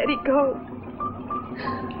 please, Eddie, go.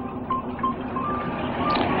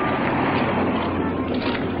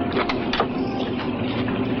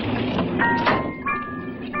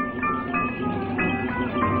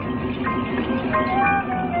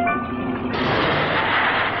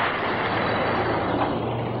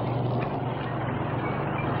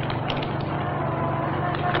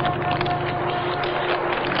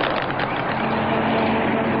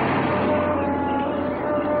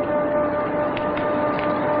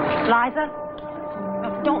 Liza?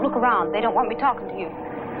 Don't look around. They don't want me talking to you.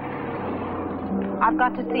 I've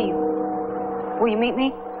got to see you. Will you meet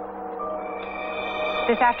me?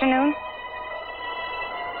 This afternoon?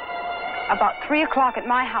 About 3 o'clock at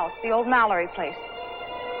my house, the old Mallory place.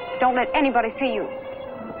 Don't let anybody see you.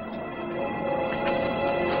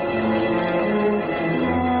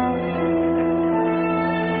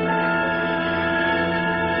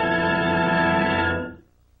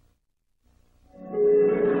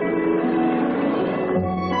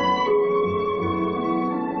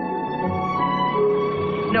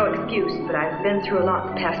 No excuse, but I've been through a lot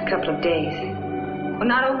the past couple of days. Well,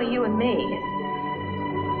 not only you and me.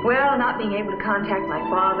 Well, not being able to contact my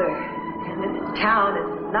father. And this town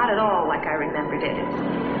is not at all like I remembered it.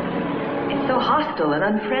 It's so hostile and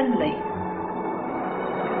unfriendly.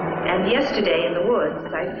 And yesterday in the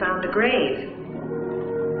woods, I found a grave.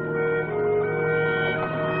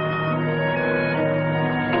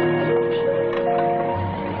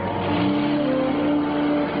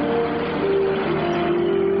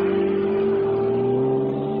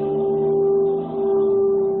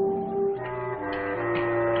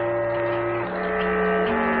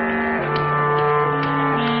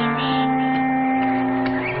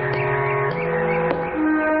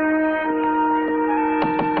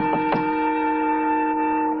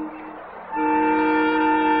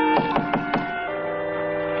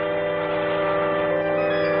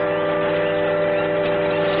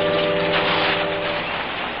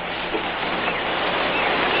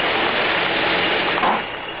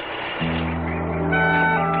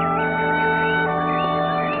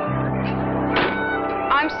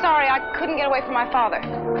 get away from my father.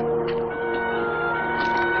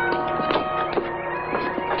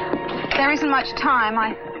 There isn't much time.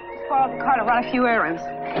 I borrowed the car to run a few errands.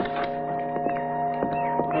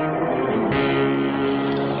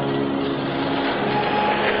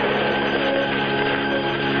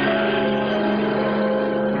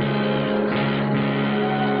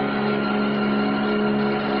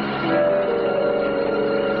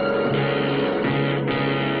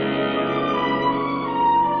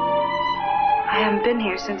 Been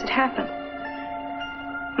here since it happened.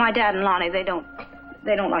 My dad and Lonnie, they don't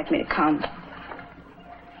like me to come.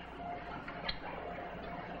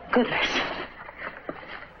 Goodness.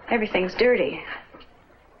 Everything's dirty.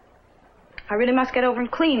 I really must get over and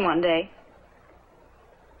clean one day.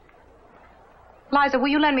 Liza, will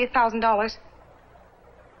you lend me $1,000?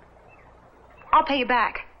 I'll pay you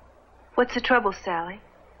back. What's the trouble, Sally?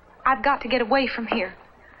 I've got to get away from here.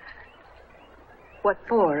 What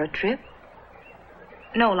for, a trip?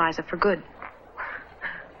 No, Liza, for good.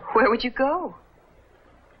 Where would you go?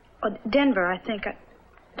 Oh, Denver, I think.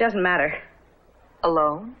 Doesn't matter.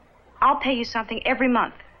 Alone? I'll pay you something every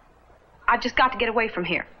month. I've just got to get away from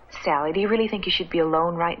here. Sally, do you really think you should be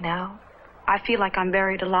alone right now? I feel like I'm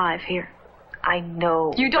buried alive here. I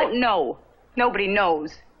know. You don't know. Nobody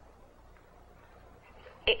knows.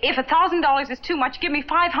 If $1,000 is too much, give me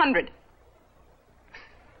 $500.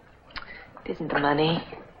 It isn't the money.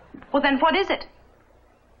 Well, then what is it?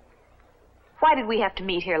 Why did we have to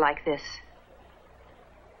meet here like this?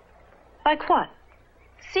 Like what?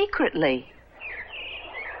 Secretly.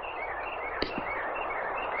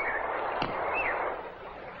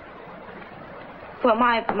 Well,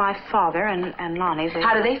 my father and Lonnie, they...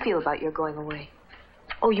 How do they feel about your going away?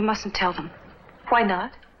 Oh, you mustn't tell them. Why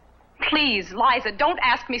not? Please, Liza, don't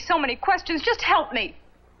ask me so many questions. Just help me.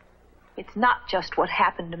 It's not just what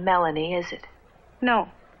happened to Melanie, is it? No.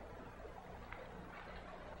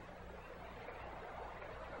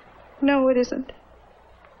 No, it isn't.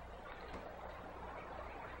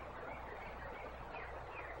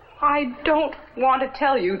 I don't want to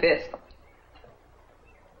tell you this.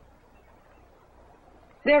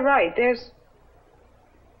 They're right. There's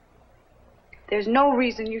no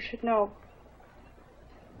reason you should know.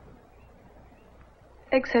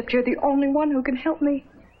 Except you're the only one who can help me.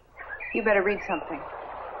 You better read something.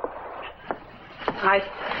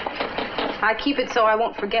 I keep it so I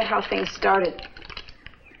won't forget how things started.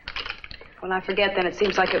 When I forget, then it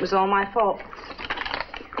seems like it was all my fault.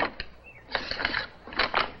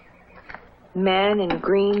 Man in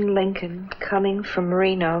green Lincoln coming from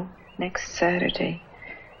Reno next Saturday.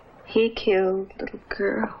 He killed little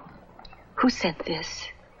girl. Who sent this?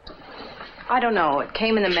 I don't know. It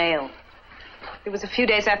came in the mail. It was a few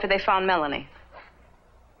days after they found Melanie.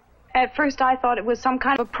 At first, I thought it was some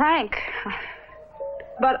kind of a prank.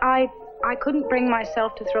 But I couldn't bring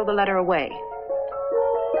myself to throw the letter away.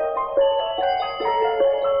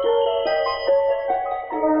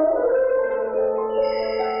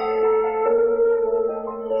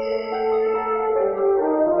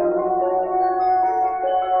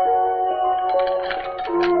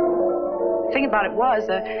 The thing about it was,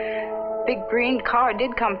 a big green car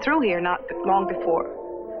did come through here not long before.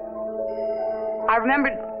 I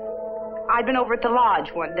remembered I'd been over at the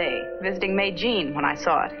lodge one day, visiting Mae Jean when I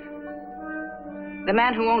saw it. The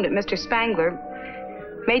man who owned it, Mr. Spangler,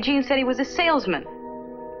 Mae Jean said he was a salesman.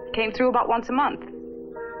 Came through about once a month.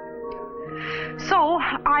 So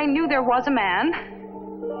I knew there was a man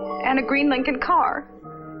and a green Lincoln car.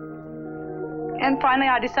 And finally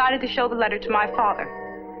I decided to show the letter to my father.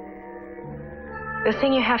 The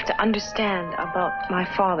thing you have to understand about my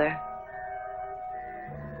father,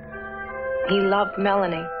 he loved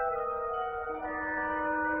Melanie.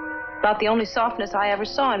 About the only softness I ever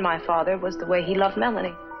saw in my father was the way he loved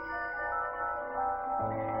Melanie.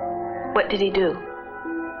 What did he do?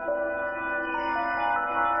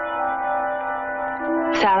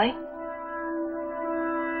 Sally?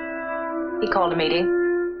 He called a meeting.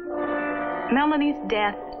 Melanie's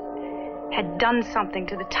death had done something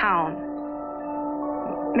to the town.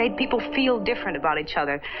 Made people feel different about each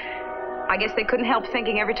other. I guess they couldn't help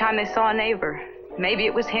thinking every time they saw a neighbor, maybe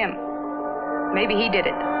it was him. Maybe he did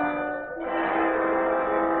it.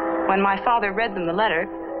 When my father read them the letter,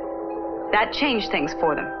 that changed things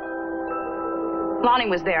for them. Lonnie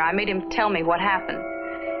was there. I made him tell me what happened.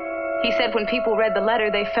 He said when people read the letter,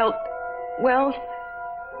 they felt, well,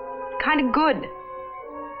 kind of good.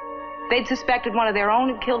 They'd suspected one of their own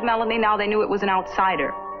had killed Melanie. Now they knew it was an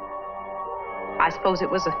outsider. I suppose it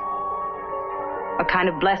was a kind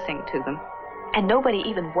of blessing to them. And nobody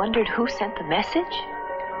even wondered who sent the message?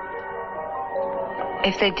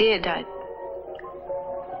 If they did,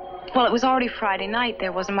 Well, it was already Friday night.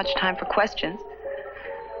 There wasn't much time for questions.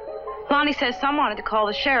 Lonnie says some wanted to call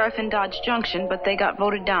the sheriff in Dodge Junction, but they got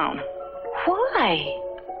voted down. Why?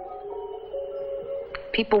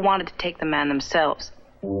 People wanted to take the man themselves.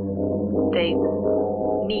 They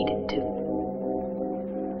needed to.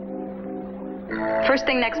 First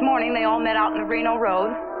thing next morning, they all met out in Reno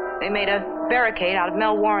Road. They made a barricade out of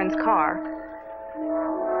Mel Warren's car.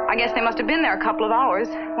 I guess they must have been there a couple of hours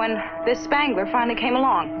when this Spangler finally came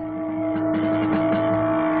along.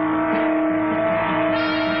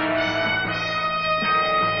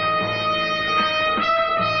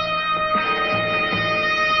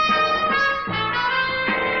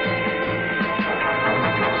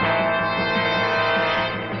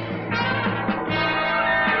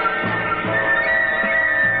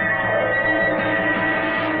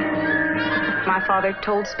 My father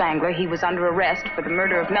told Spangler he was under arrest for the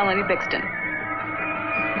murder of Melanie Bixton.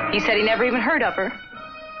 He said he never even heard of her.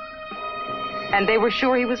 And they were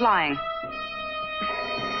sure he was lying.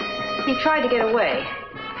 He tried to get away,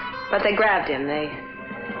 but they grabbed him. They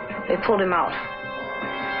pulled him out.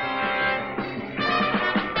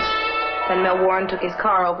 Then Mel Warren took his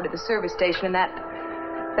car over to the service station, and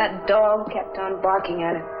that dog kept on barking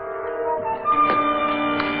at him.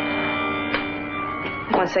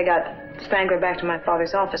 Once they got Spangler back to my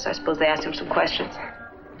father's office, I suppose they asked him some questions.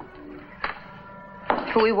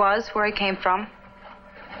 Who he was, where he came from,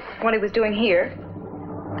 what he was doing here.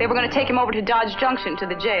 They were going to take him over to Dodge Junction to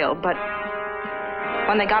the jail, but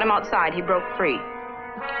when they got him outside, he broke free.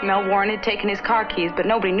 Mel Warren had taken his car keys, but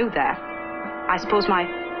nobody knew that. I suppose my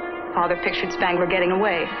father pictured Spangler getting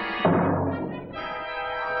away.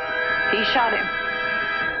 He shot him.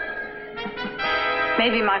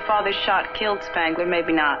 Maybe my father's shot killed Spangler,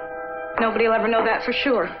 maybe not. Nobody will ever know that for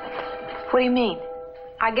sure. What do you mean?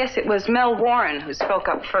 I guess it was Mel Warren who spoke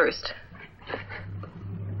up first.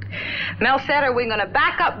 Mel said, "Are we going to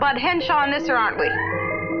back up Bud Henshaw on this, or aren't we?"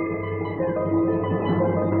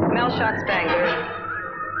 Mel shot Spangler.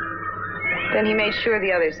 Then he made sure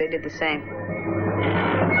the others, they did the same.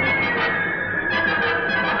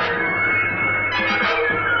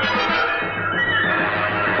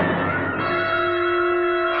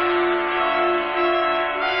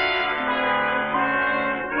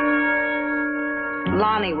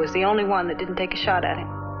 Lonnie was the only one that didn't take a shot at him.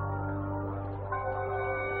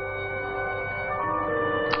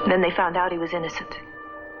 Then they found out he was innocent.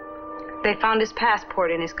 They found his passport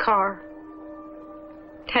in his car.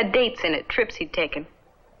 It had dates in it, trips he'd taken.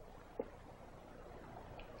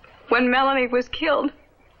 When Melanie was killed,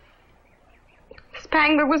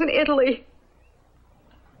 Spangler was in Italy.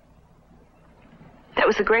 That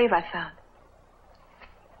was the grave I found.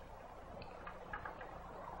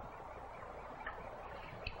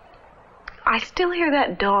 I still hear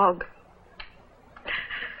that dog.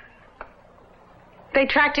 They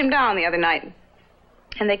tracked him down the other night,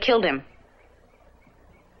 and they killed him.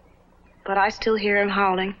 But I still hear him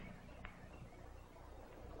howling.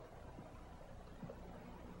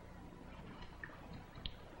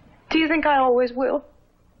 Do you think I always will?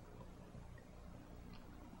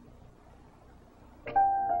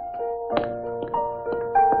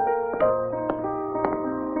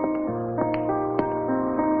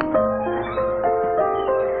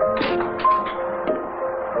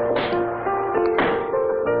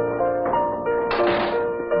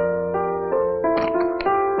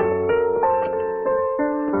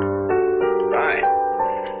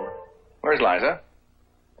 Where's Liza?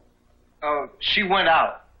 Oh, she went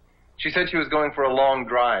out. She said she was going for a long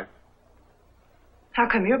drive. How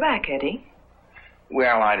come you're back, Eddie?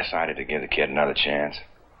 Well, I decided to give the kid another chance.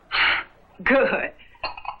 Good.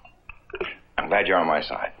 I'm glad you're on my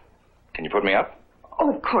side. Can you put me up?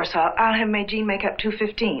 Oh, of course. I'll have Maygene make up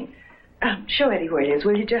 2:15. Show Eddie where it is,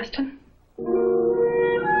 will you, Justin?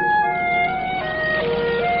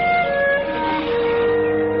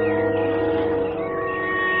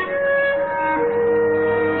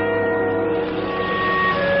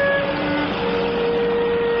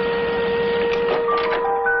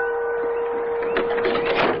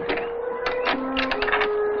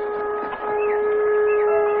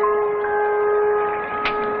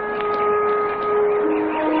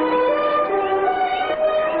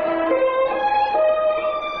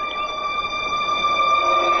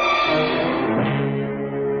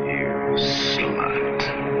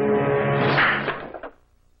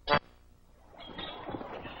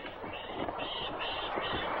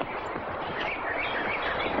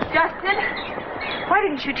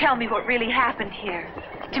 You tell me what really happened here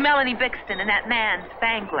to Melanie Bixton and that man,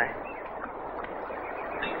 Spangler.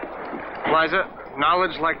 Liza,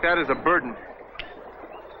 knowledge like that is a burden.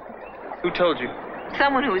 Who told you?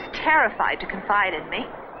 Someone who is terrified to confide in me.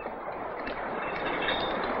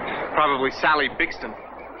 Probably Sally Bixton.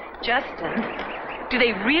 Justin, do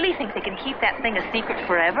they really think they can keep that thing a secret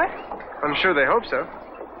forever? I'm sure they hope so.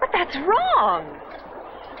 But that's wrong.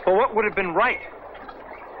 Well, what would have been right?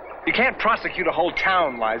 You can't prosecute a whole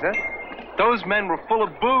town, Liza. Those men were full of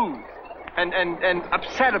booze and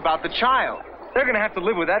upset about the child. They're going to have to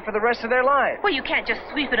live with that for the rest of their lives. Well, you can't just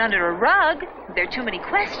sweep it under a rug. There are too many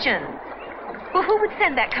questions. Well, who would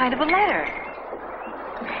send that kind of a letter?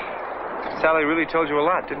 Sally really told you a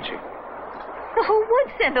lot, didn't she? Well, who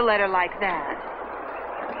would send a letter like that?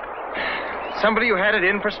 Somebody who had it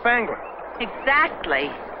in for Spangler. Exactly.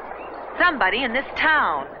 Somebody in this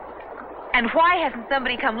town. And why hasn't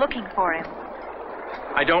somebody come looking for him?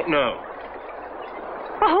 I don't know.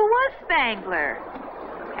 Well, who was Spangler?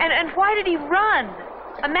 And why did he run?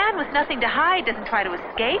 A man with nothing to hide doesn't try to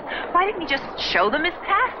escape. Why didn't he just show them his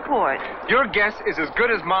passport? Your guess is as good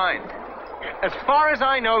as mine. As far as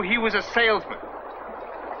I know, he was a salesman.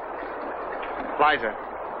 Liza,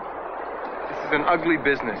 this is an ugly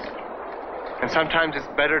business. And sometimes it's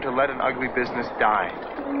better to let an ugly business die.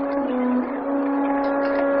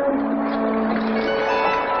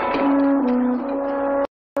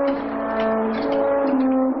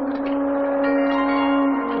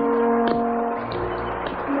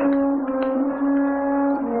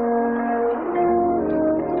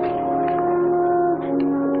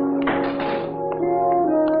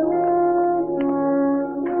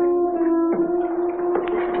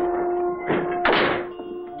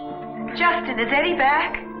 Justin, is Eddie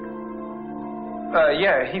back?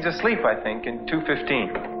 Yeah, he's asleep, I think, in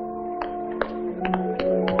 2:15.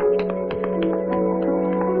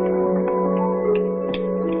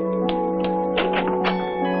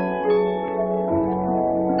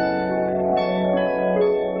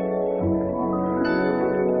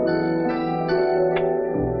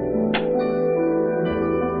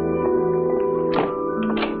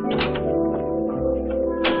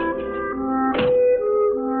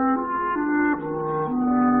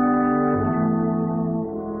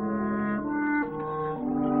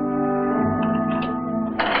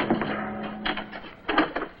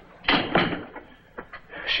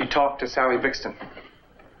 She talked to Sally Bixton.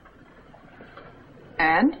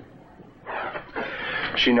 And?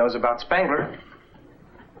 She knows about Spangler.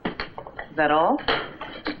 Is that all?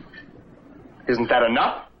 Isn't that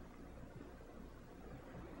enough?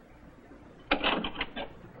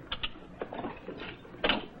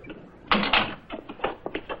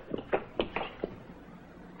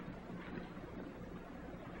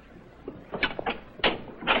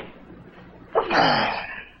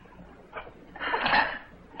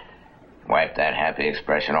 Wipe that happy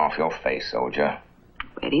expression off your face, soldier.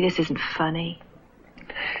 Eddie, this isn't funny.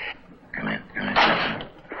 Come in.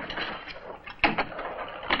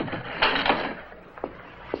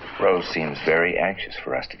 Rose seems very anxious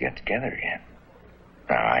for us to get together again.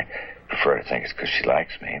 Now, I prefer to think it's because she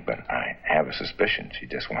likes me, but I have a suspicion she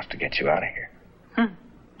just wants to get you out of here.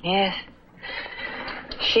 Yes.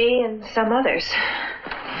 She and some others.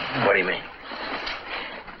 What do you mean?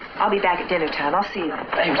 I'll be back at dinner time. I'll see you.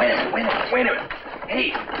 Hey, wait a minute.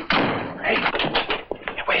 Hey,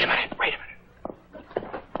 wait a minute.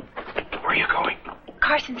 Where are you going?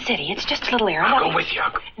 Carson City. It's just a little errand. I'll go with you.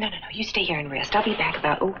 No. You stay here and rest. I'll be back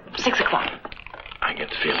about 6 o'clock. I get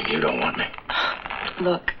the feeling you don't want me.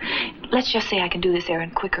 Look, let's just say I can do this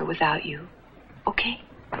errand quicker without you. Okay?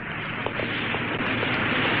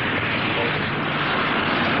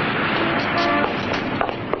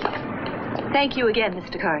 Thank you again,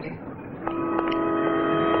 Mr. Carter.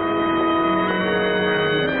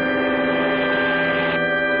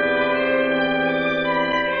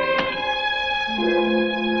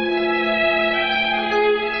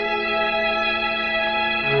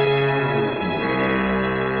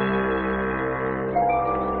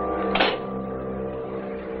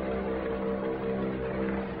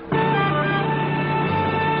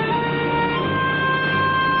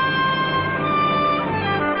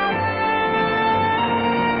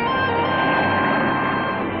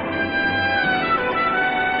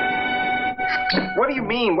 What do you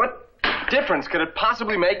mean? What difference could it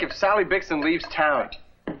possibly make if Sally Bixton leaves town?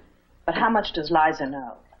 But how much does Liza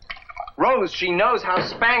know? Rose, she knows how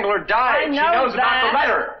Spangler died. I know she knows about the that.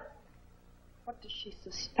 letter. What does she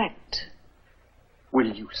suspect? Will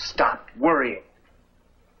you stop worrying?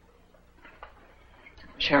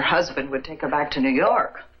 Her husband would take her back to New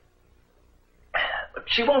York. But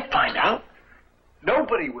she won't find out.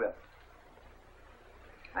 Nobody will.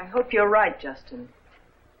 I hope you're right, Justin.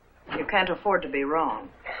 You can't afford to be wrong.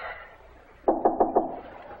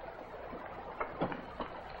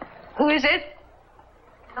 Who is it?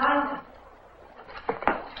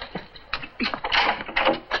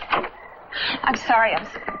 I'm sorry.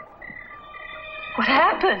 What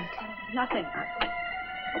happened? Nothing.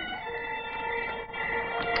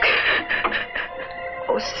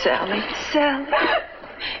 Oh, Sally. Sally.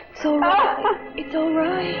 It's all right. It's all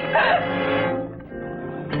right.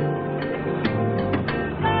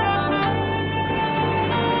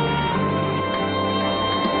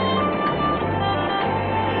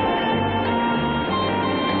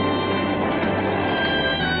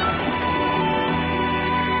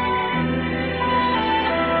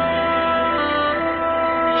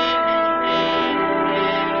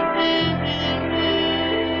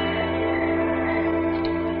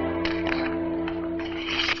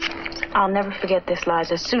 I'll never forget this,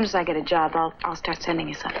 Liza. As soon as I get a job, I'll start sending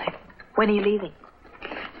you something. When are you leaving?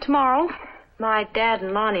 Tomorrow, my dad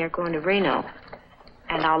and Lonnie are going to Reno,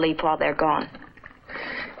 and I'll leave while they're gone.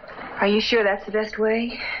 Are you sure that's the best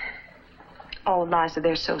way? Oh, Liza,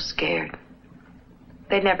 they're so scared.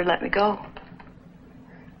 They'd never let me go.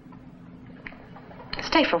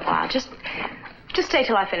 Stay for a while. Just stay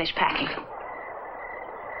till I finish packing.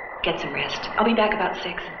 Get some rest. I'll be back about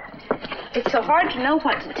 6. It's so hard to know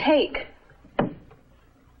what to take.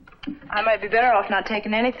 I might be better off not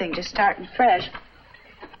taking anything, just starting fresh.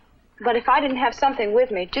 But if I didn't have something with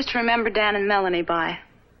me, just to remember Dan and Melanie by,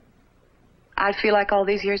 I'd feel like all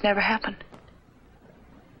these years never happened.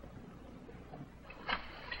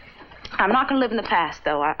 I'm not going to live in the past,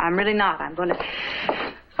 though. I'm really not. I'm going to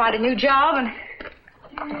find a new job and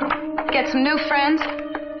get some new friends.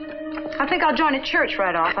 I think I'll join a church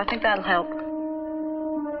right off. I think that'll help.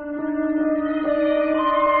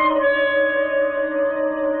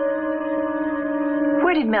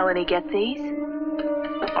 Where did Melanie get these?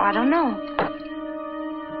 Oh, I don't know.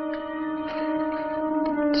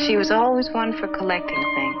 She was always one for collecting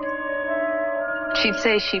things. She'd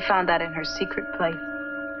say she found that in her secret place.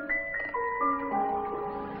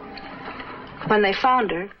 When they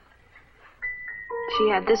found her, she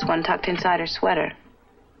had this one tucked inside her sweater.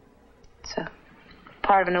 It's a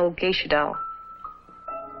part of an old geisha doll.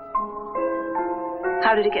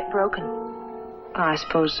 How did it get broken? Oh, I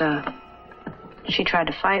suppose, she tried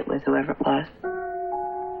to fight with whoever it was.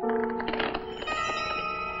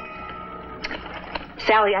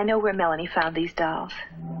 Sally, I know where Melanie found these dolls.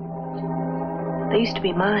 They used to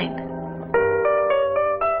be mine.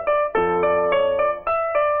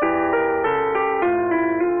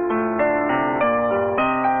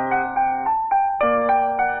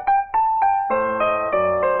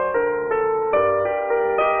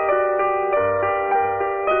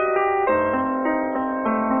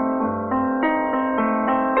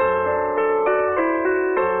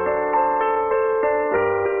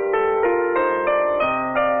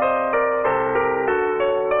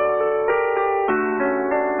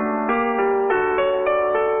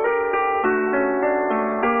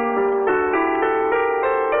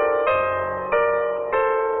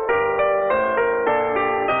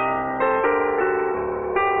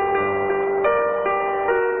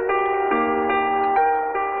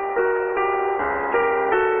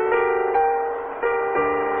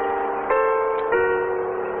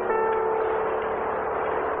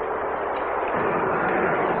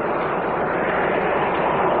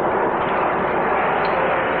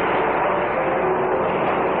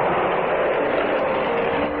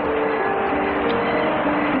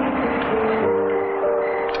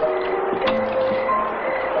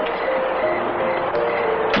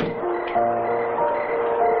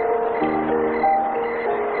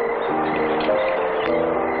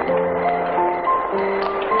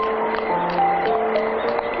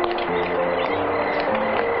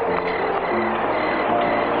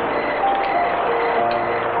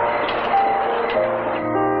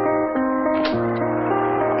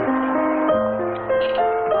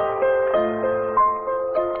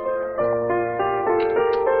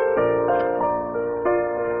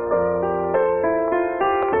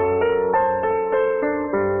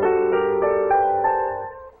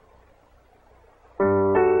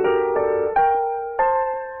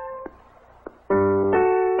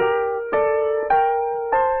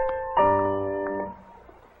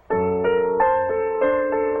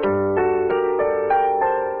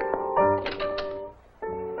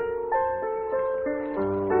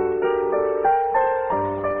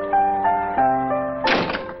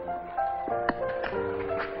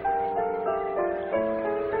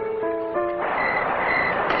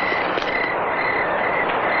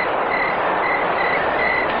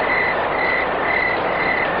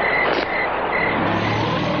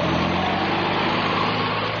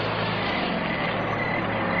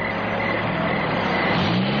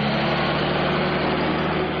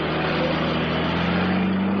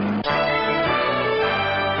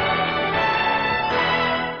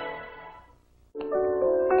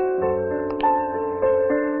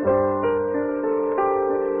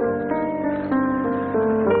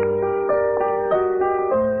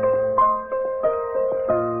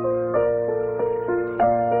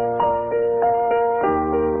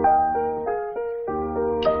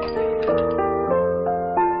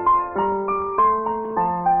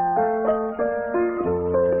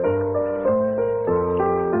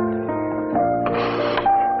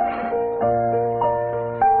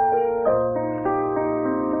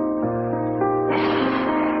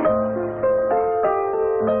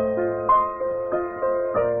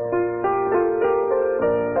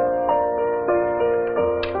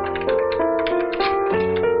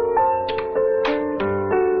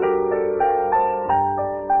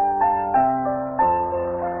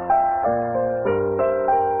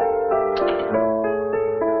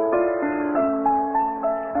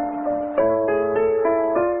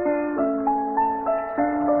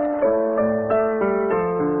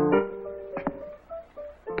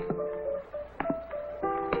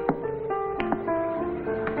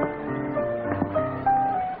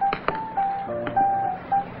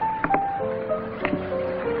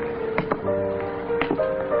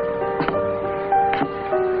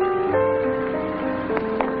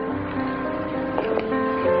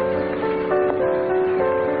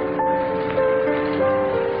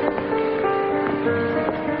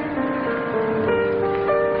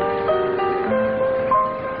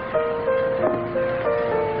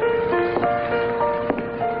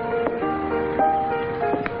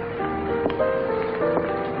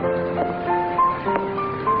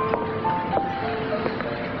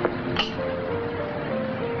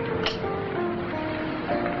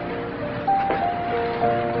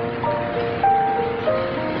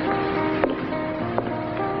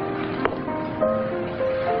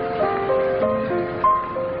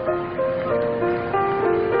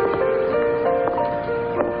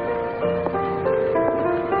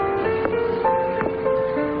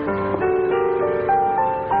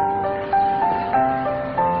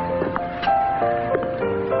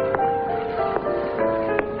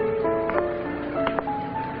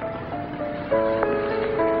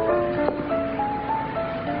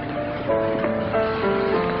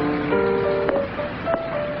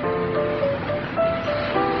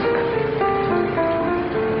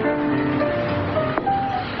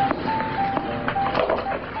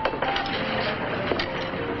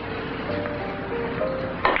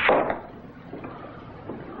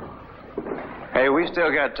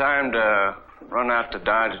 still got time to run out to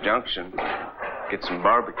Dodge Junction, get some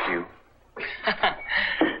barbecue.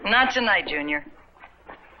 Not tonight, Junior.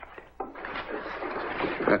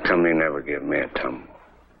 How come you never give me a tumble?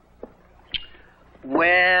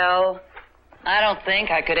 Well, I don't think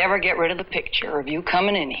I could ever get rid of the picture of you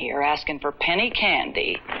coming in here asking for penny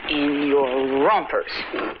candy in your rompers.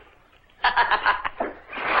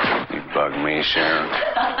 You bug me, Sharon.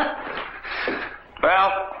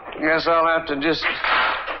 Well, guess I'll have to just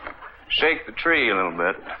shake the tree a little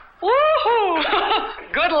bit. Woohoo!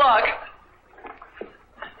 Good luck.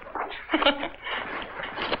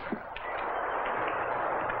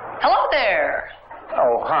 Hello there.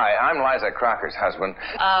 Oh, hi. I'm Liza Crocker's husband.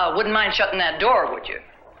 Wouldn't mind shutting that door, would you?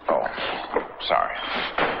 Oh, sorry.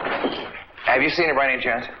 Have you seen her by any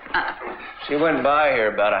chance? She went by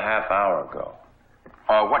here about a half hour ago.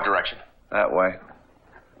 What direction? That way.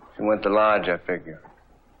 She went to Lodge, I figure.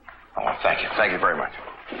 Oh, thank you. Thank you very much.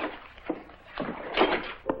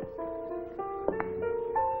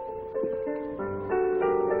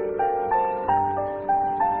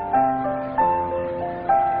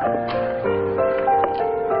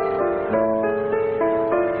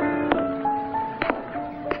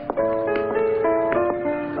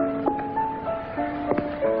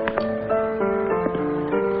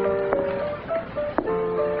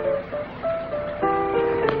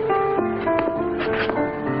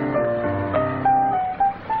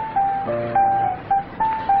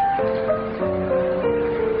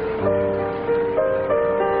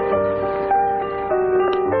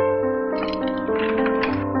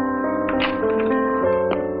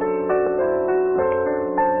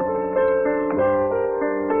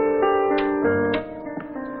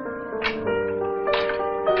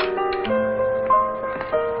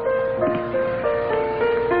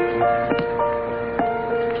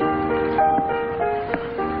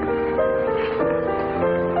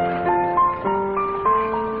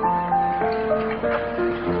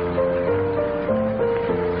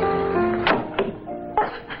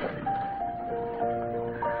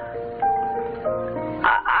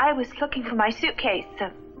 I was looking for my suitcase.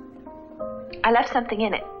 I left something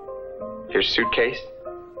in it. Your suitcase?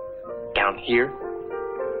 Down here?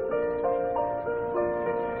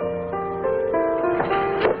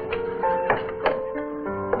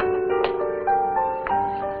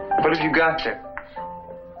 What have you got there?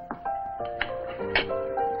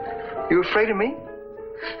 You afraid of me?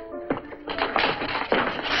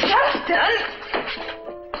 Justin!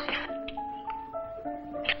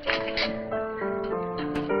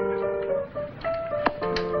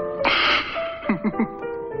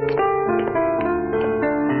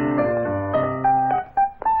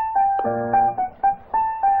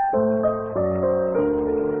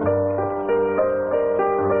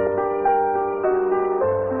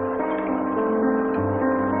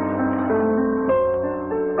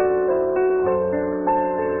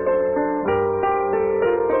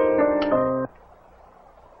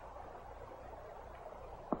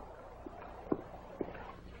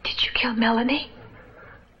 Melanie?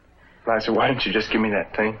 Liza, why didn't you just give me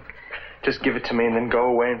that thing? Just give it to me and then go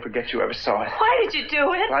away and forget you ever saw it. Why did you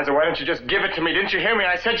do it? Liza, why don't you just give it to me? Didn't you hear me?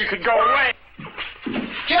 I said you could go away.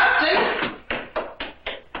 Justin!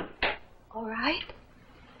 All right.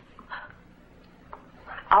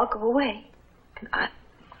 I'll go away.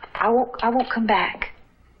 I won't come back.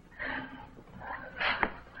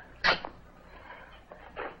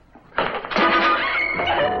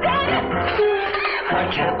 I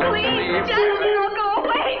can't Please, Justin, I'll go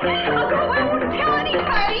away. I'll go away. I won't tell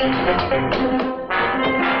anybody.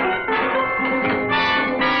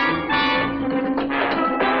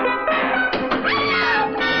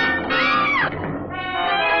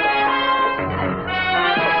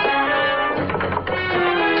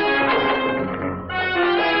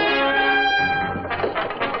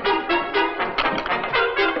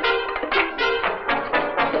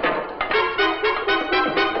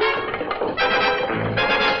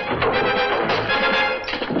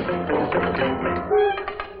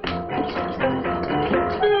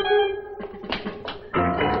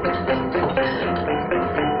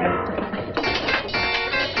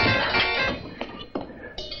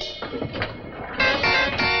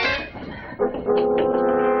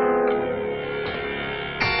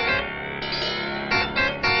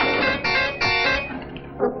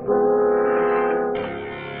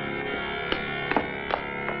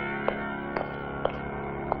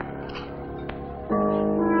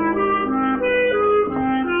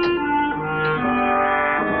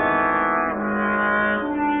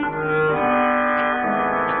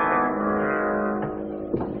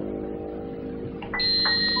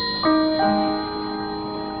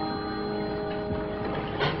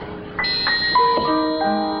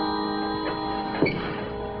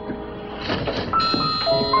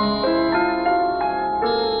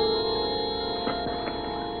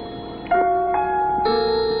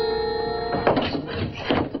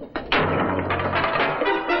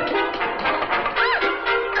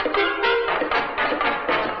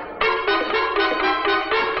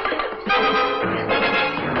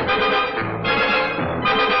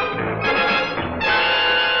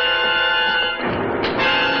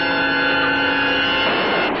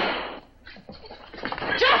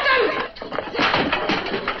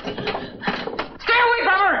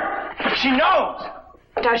 She knows.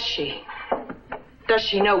 Does she? Does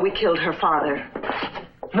she know we killed her father?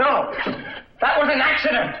 No. That was an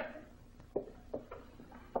accident.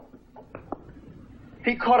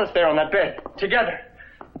 He caught us there on that bed, together.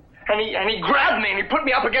 And he grabbed me and he put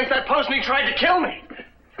me up against that post and he tried to kill me.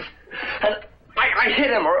 And I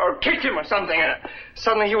hit him or kicked him or something. And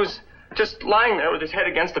suddenly he was just lying there with his head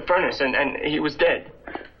against the furnace and he was dead.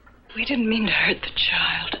 We didn't mean to hurt the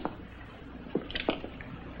child.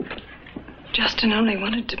 Justin only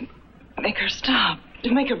wanted to make her stop,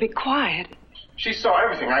 to make her be quiet. She saw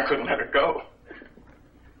everything. I couldn't let her go.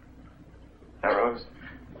 Now, Rose,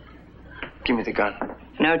 give me the gun.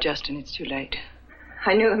 No, Justin, it's too late.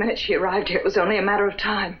 I knew the minute she arrived here it was only a matter of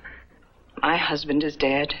time. My husband is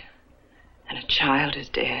dead, and a child is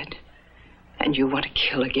dead, and you want to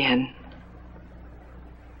kill again.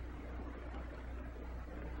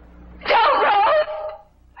 No, Rose!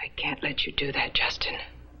 I can't let you do that, Justin.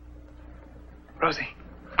 Rosie,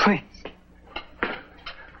 please.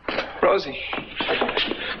 Rosie.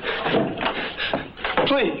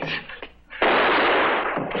 Please.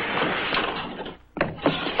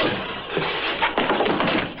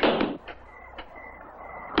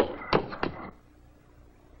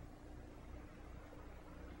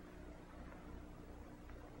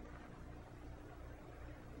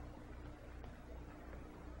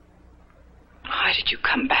 Why did you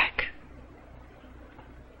come back?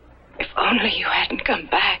 If only you hadn't come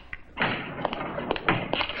back.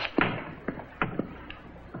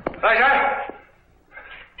 Right.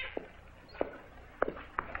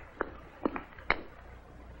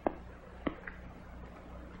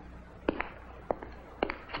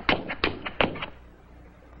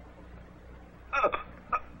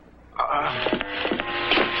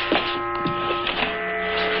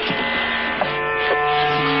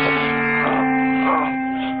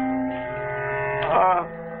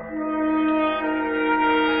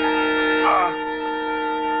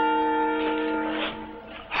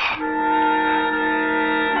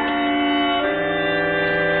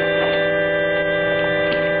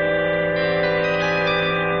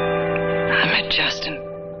 Justin,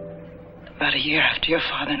 about a year after your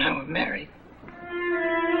father and I were married.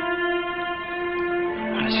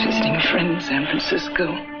 I was visiting a friend in San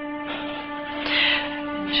Francisco.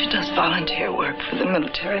 She does volunteer work for the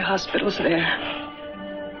military hospitals there.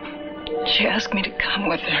 She asked me to come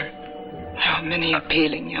with her. There were many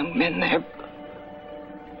appealing young men there.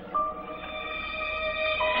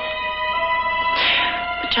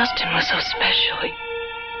 But Justin was so special.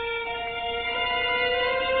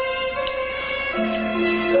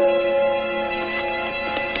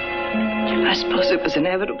 I suppose it was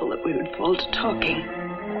inevitable that we would fall to talking.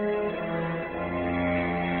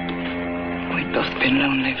 We'd both been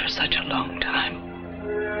lonely for such a long time.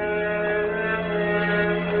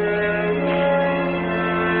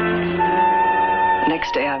 The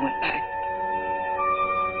next day I went back.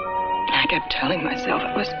 I kept telling myself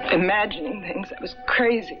I was imagining things. I was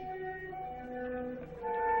crazy.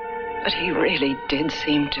 But he really did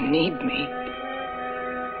seem to need me.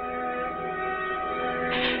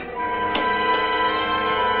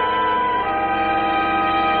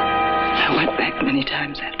 I went back many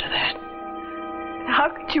times after that. How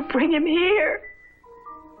could you bring him here?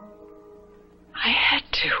 I had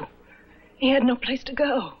to. He had no place to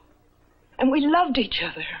go. And we loved each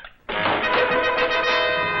other.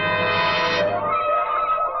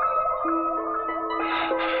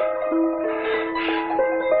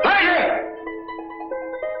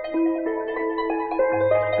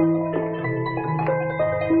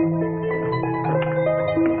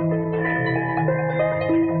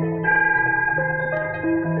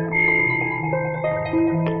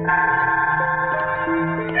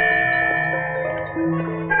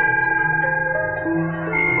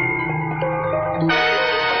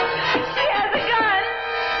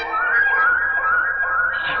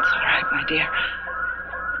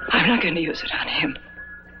 I'm not going to use it on him.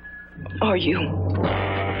 Or you. Or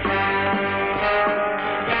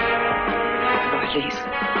Elise.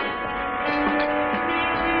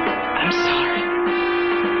 I'm sorry.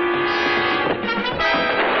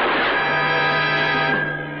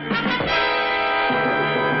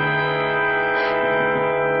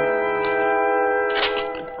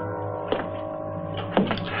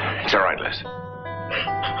 It's all right, Liz.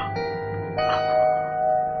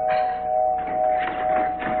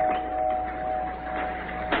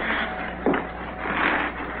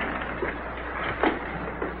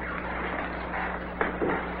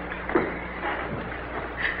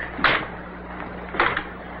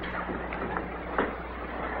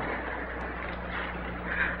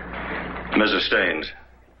 Mrs. Staines,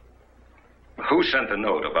 Who sent the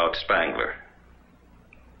note about Spangler?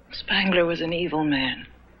 Spangler was an evil man.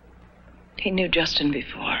 He knew Justin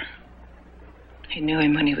before. He knew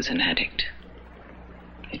him when he was an addict.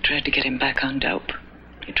 He tried to get him back on dope.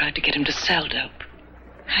 He tried to get him to sell dope.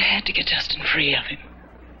 I had to get Justin free of him.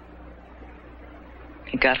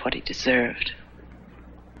 He got what he deserved.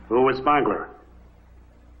 Who was Spangler?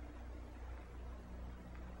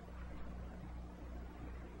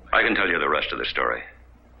 I can tell you the rest of the story.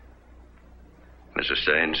 Mrs.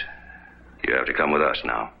 Staines, you have to come with us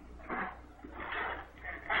now.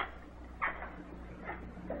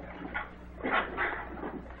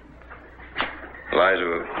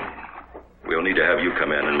 Eliza, we'll need to have you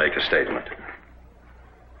come in and make a statement.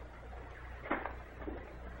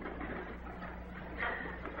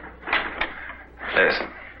 Liz,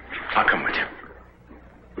 I'll come with you.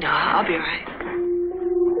 No, I'll be all right.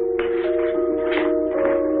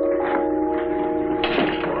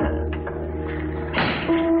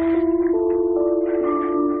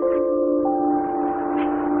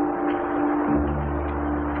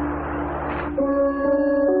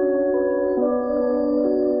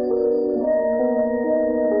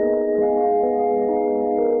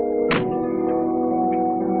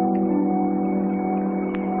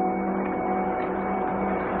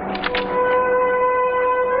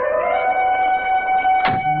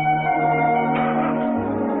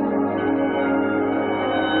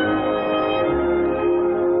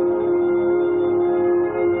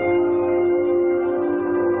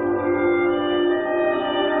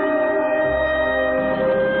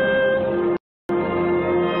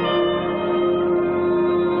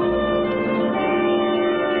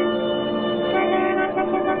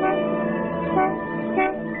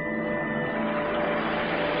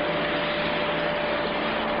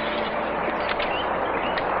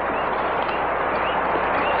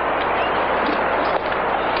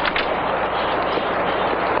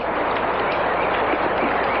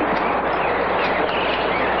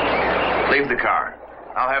 Leave the car.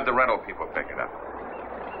 I'll have the rental people pick it up.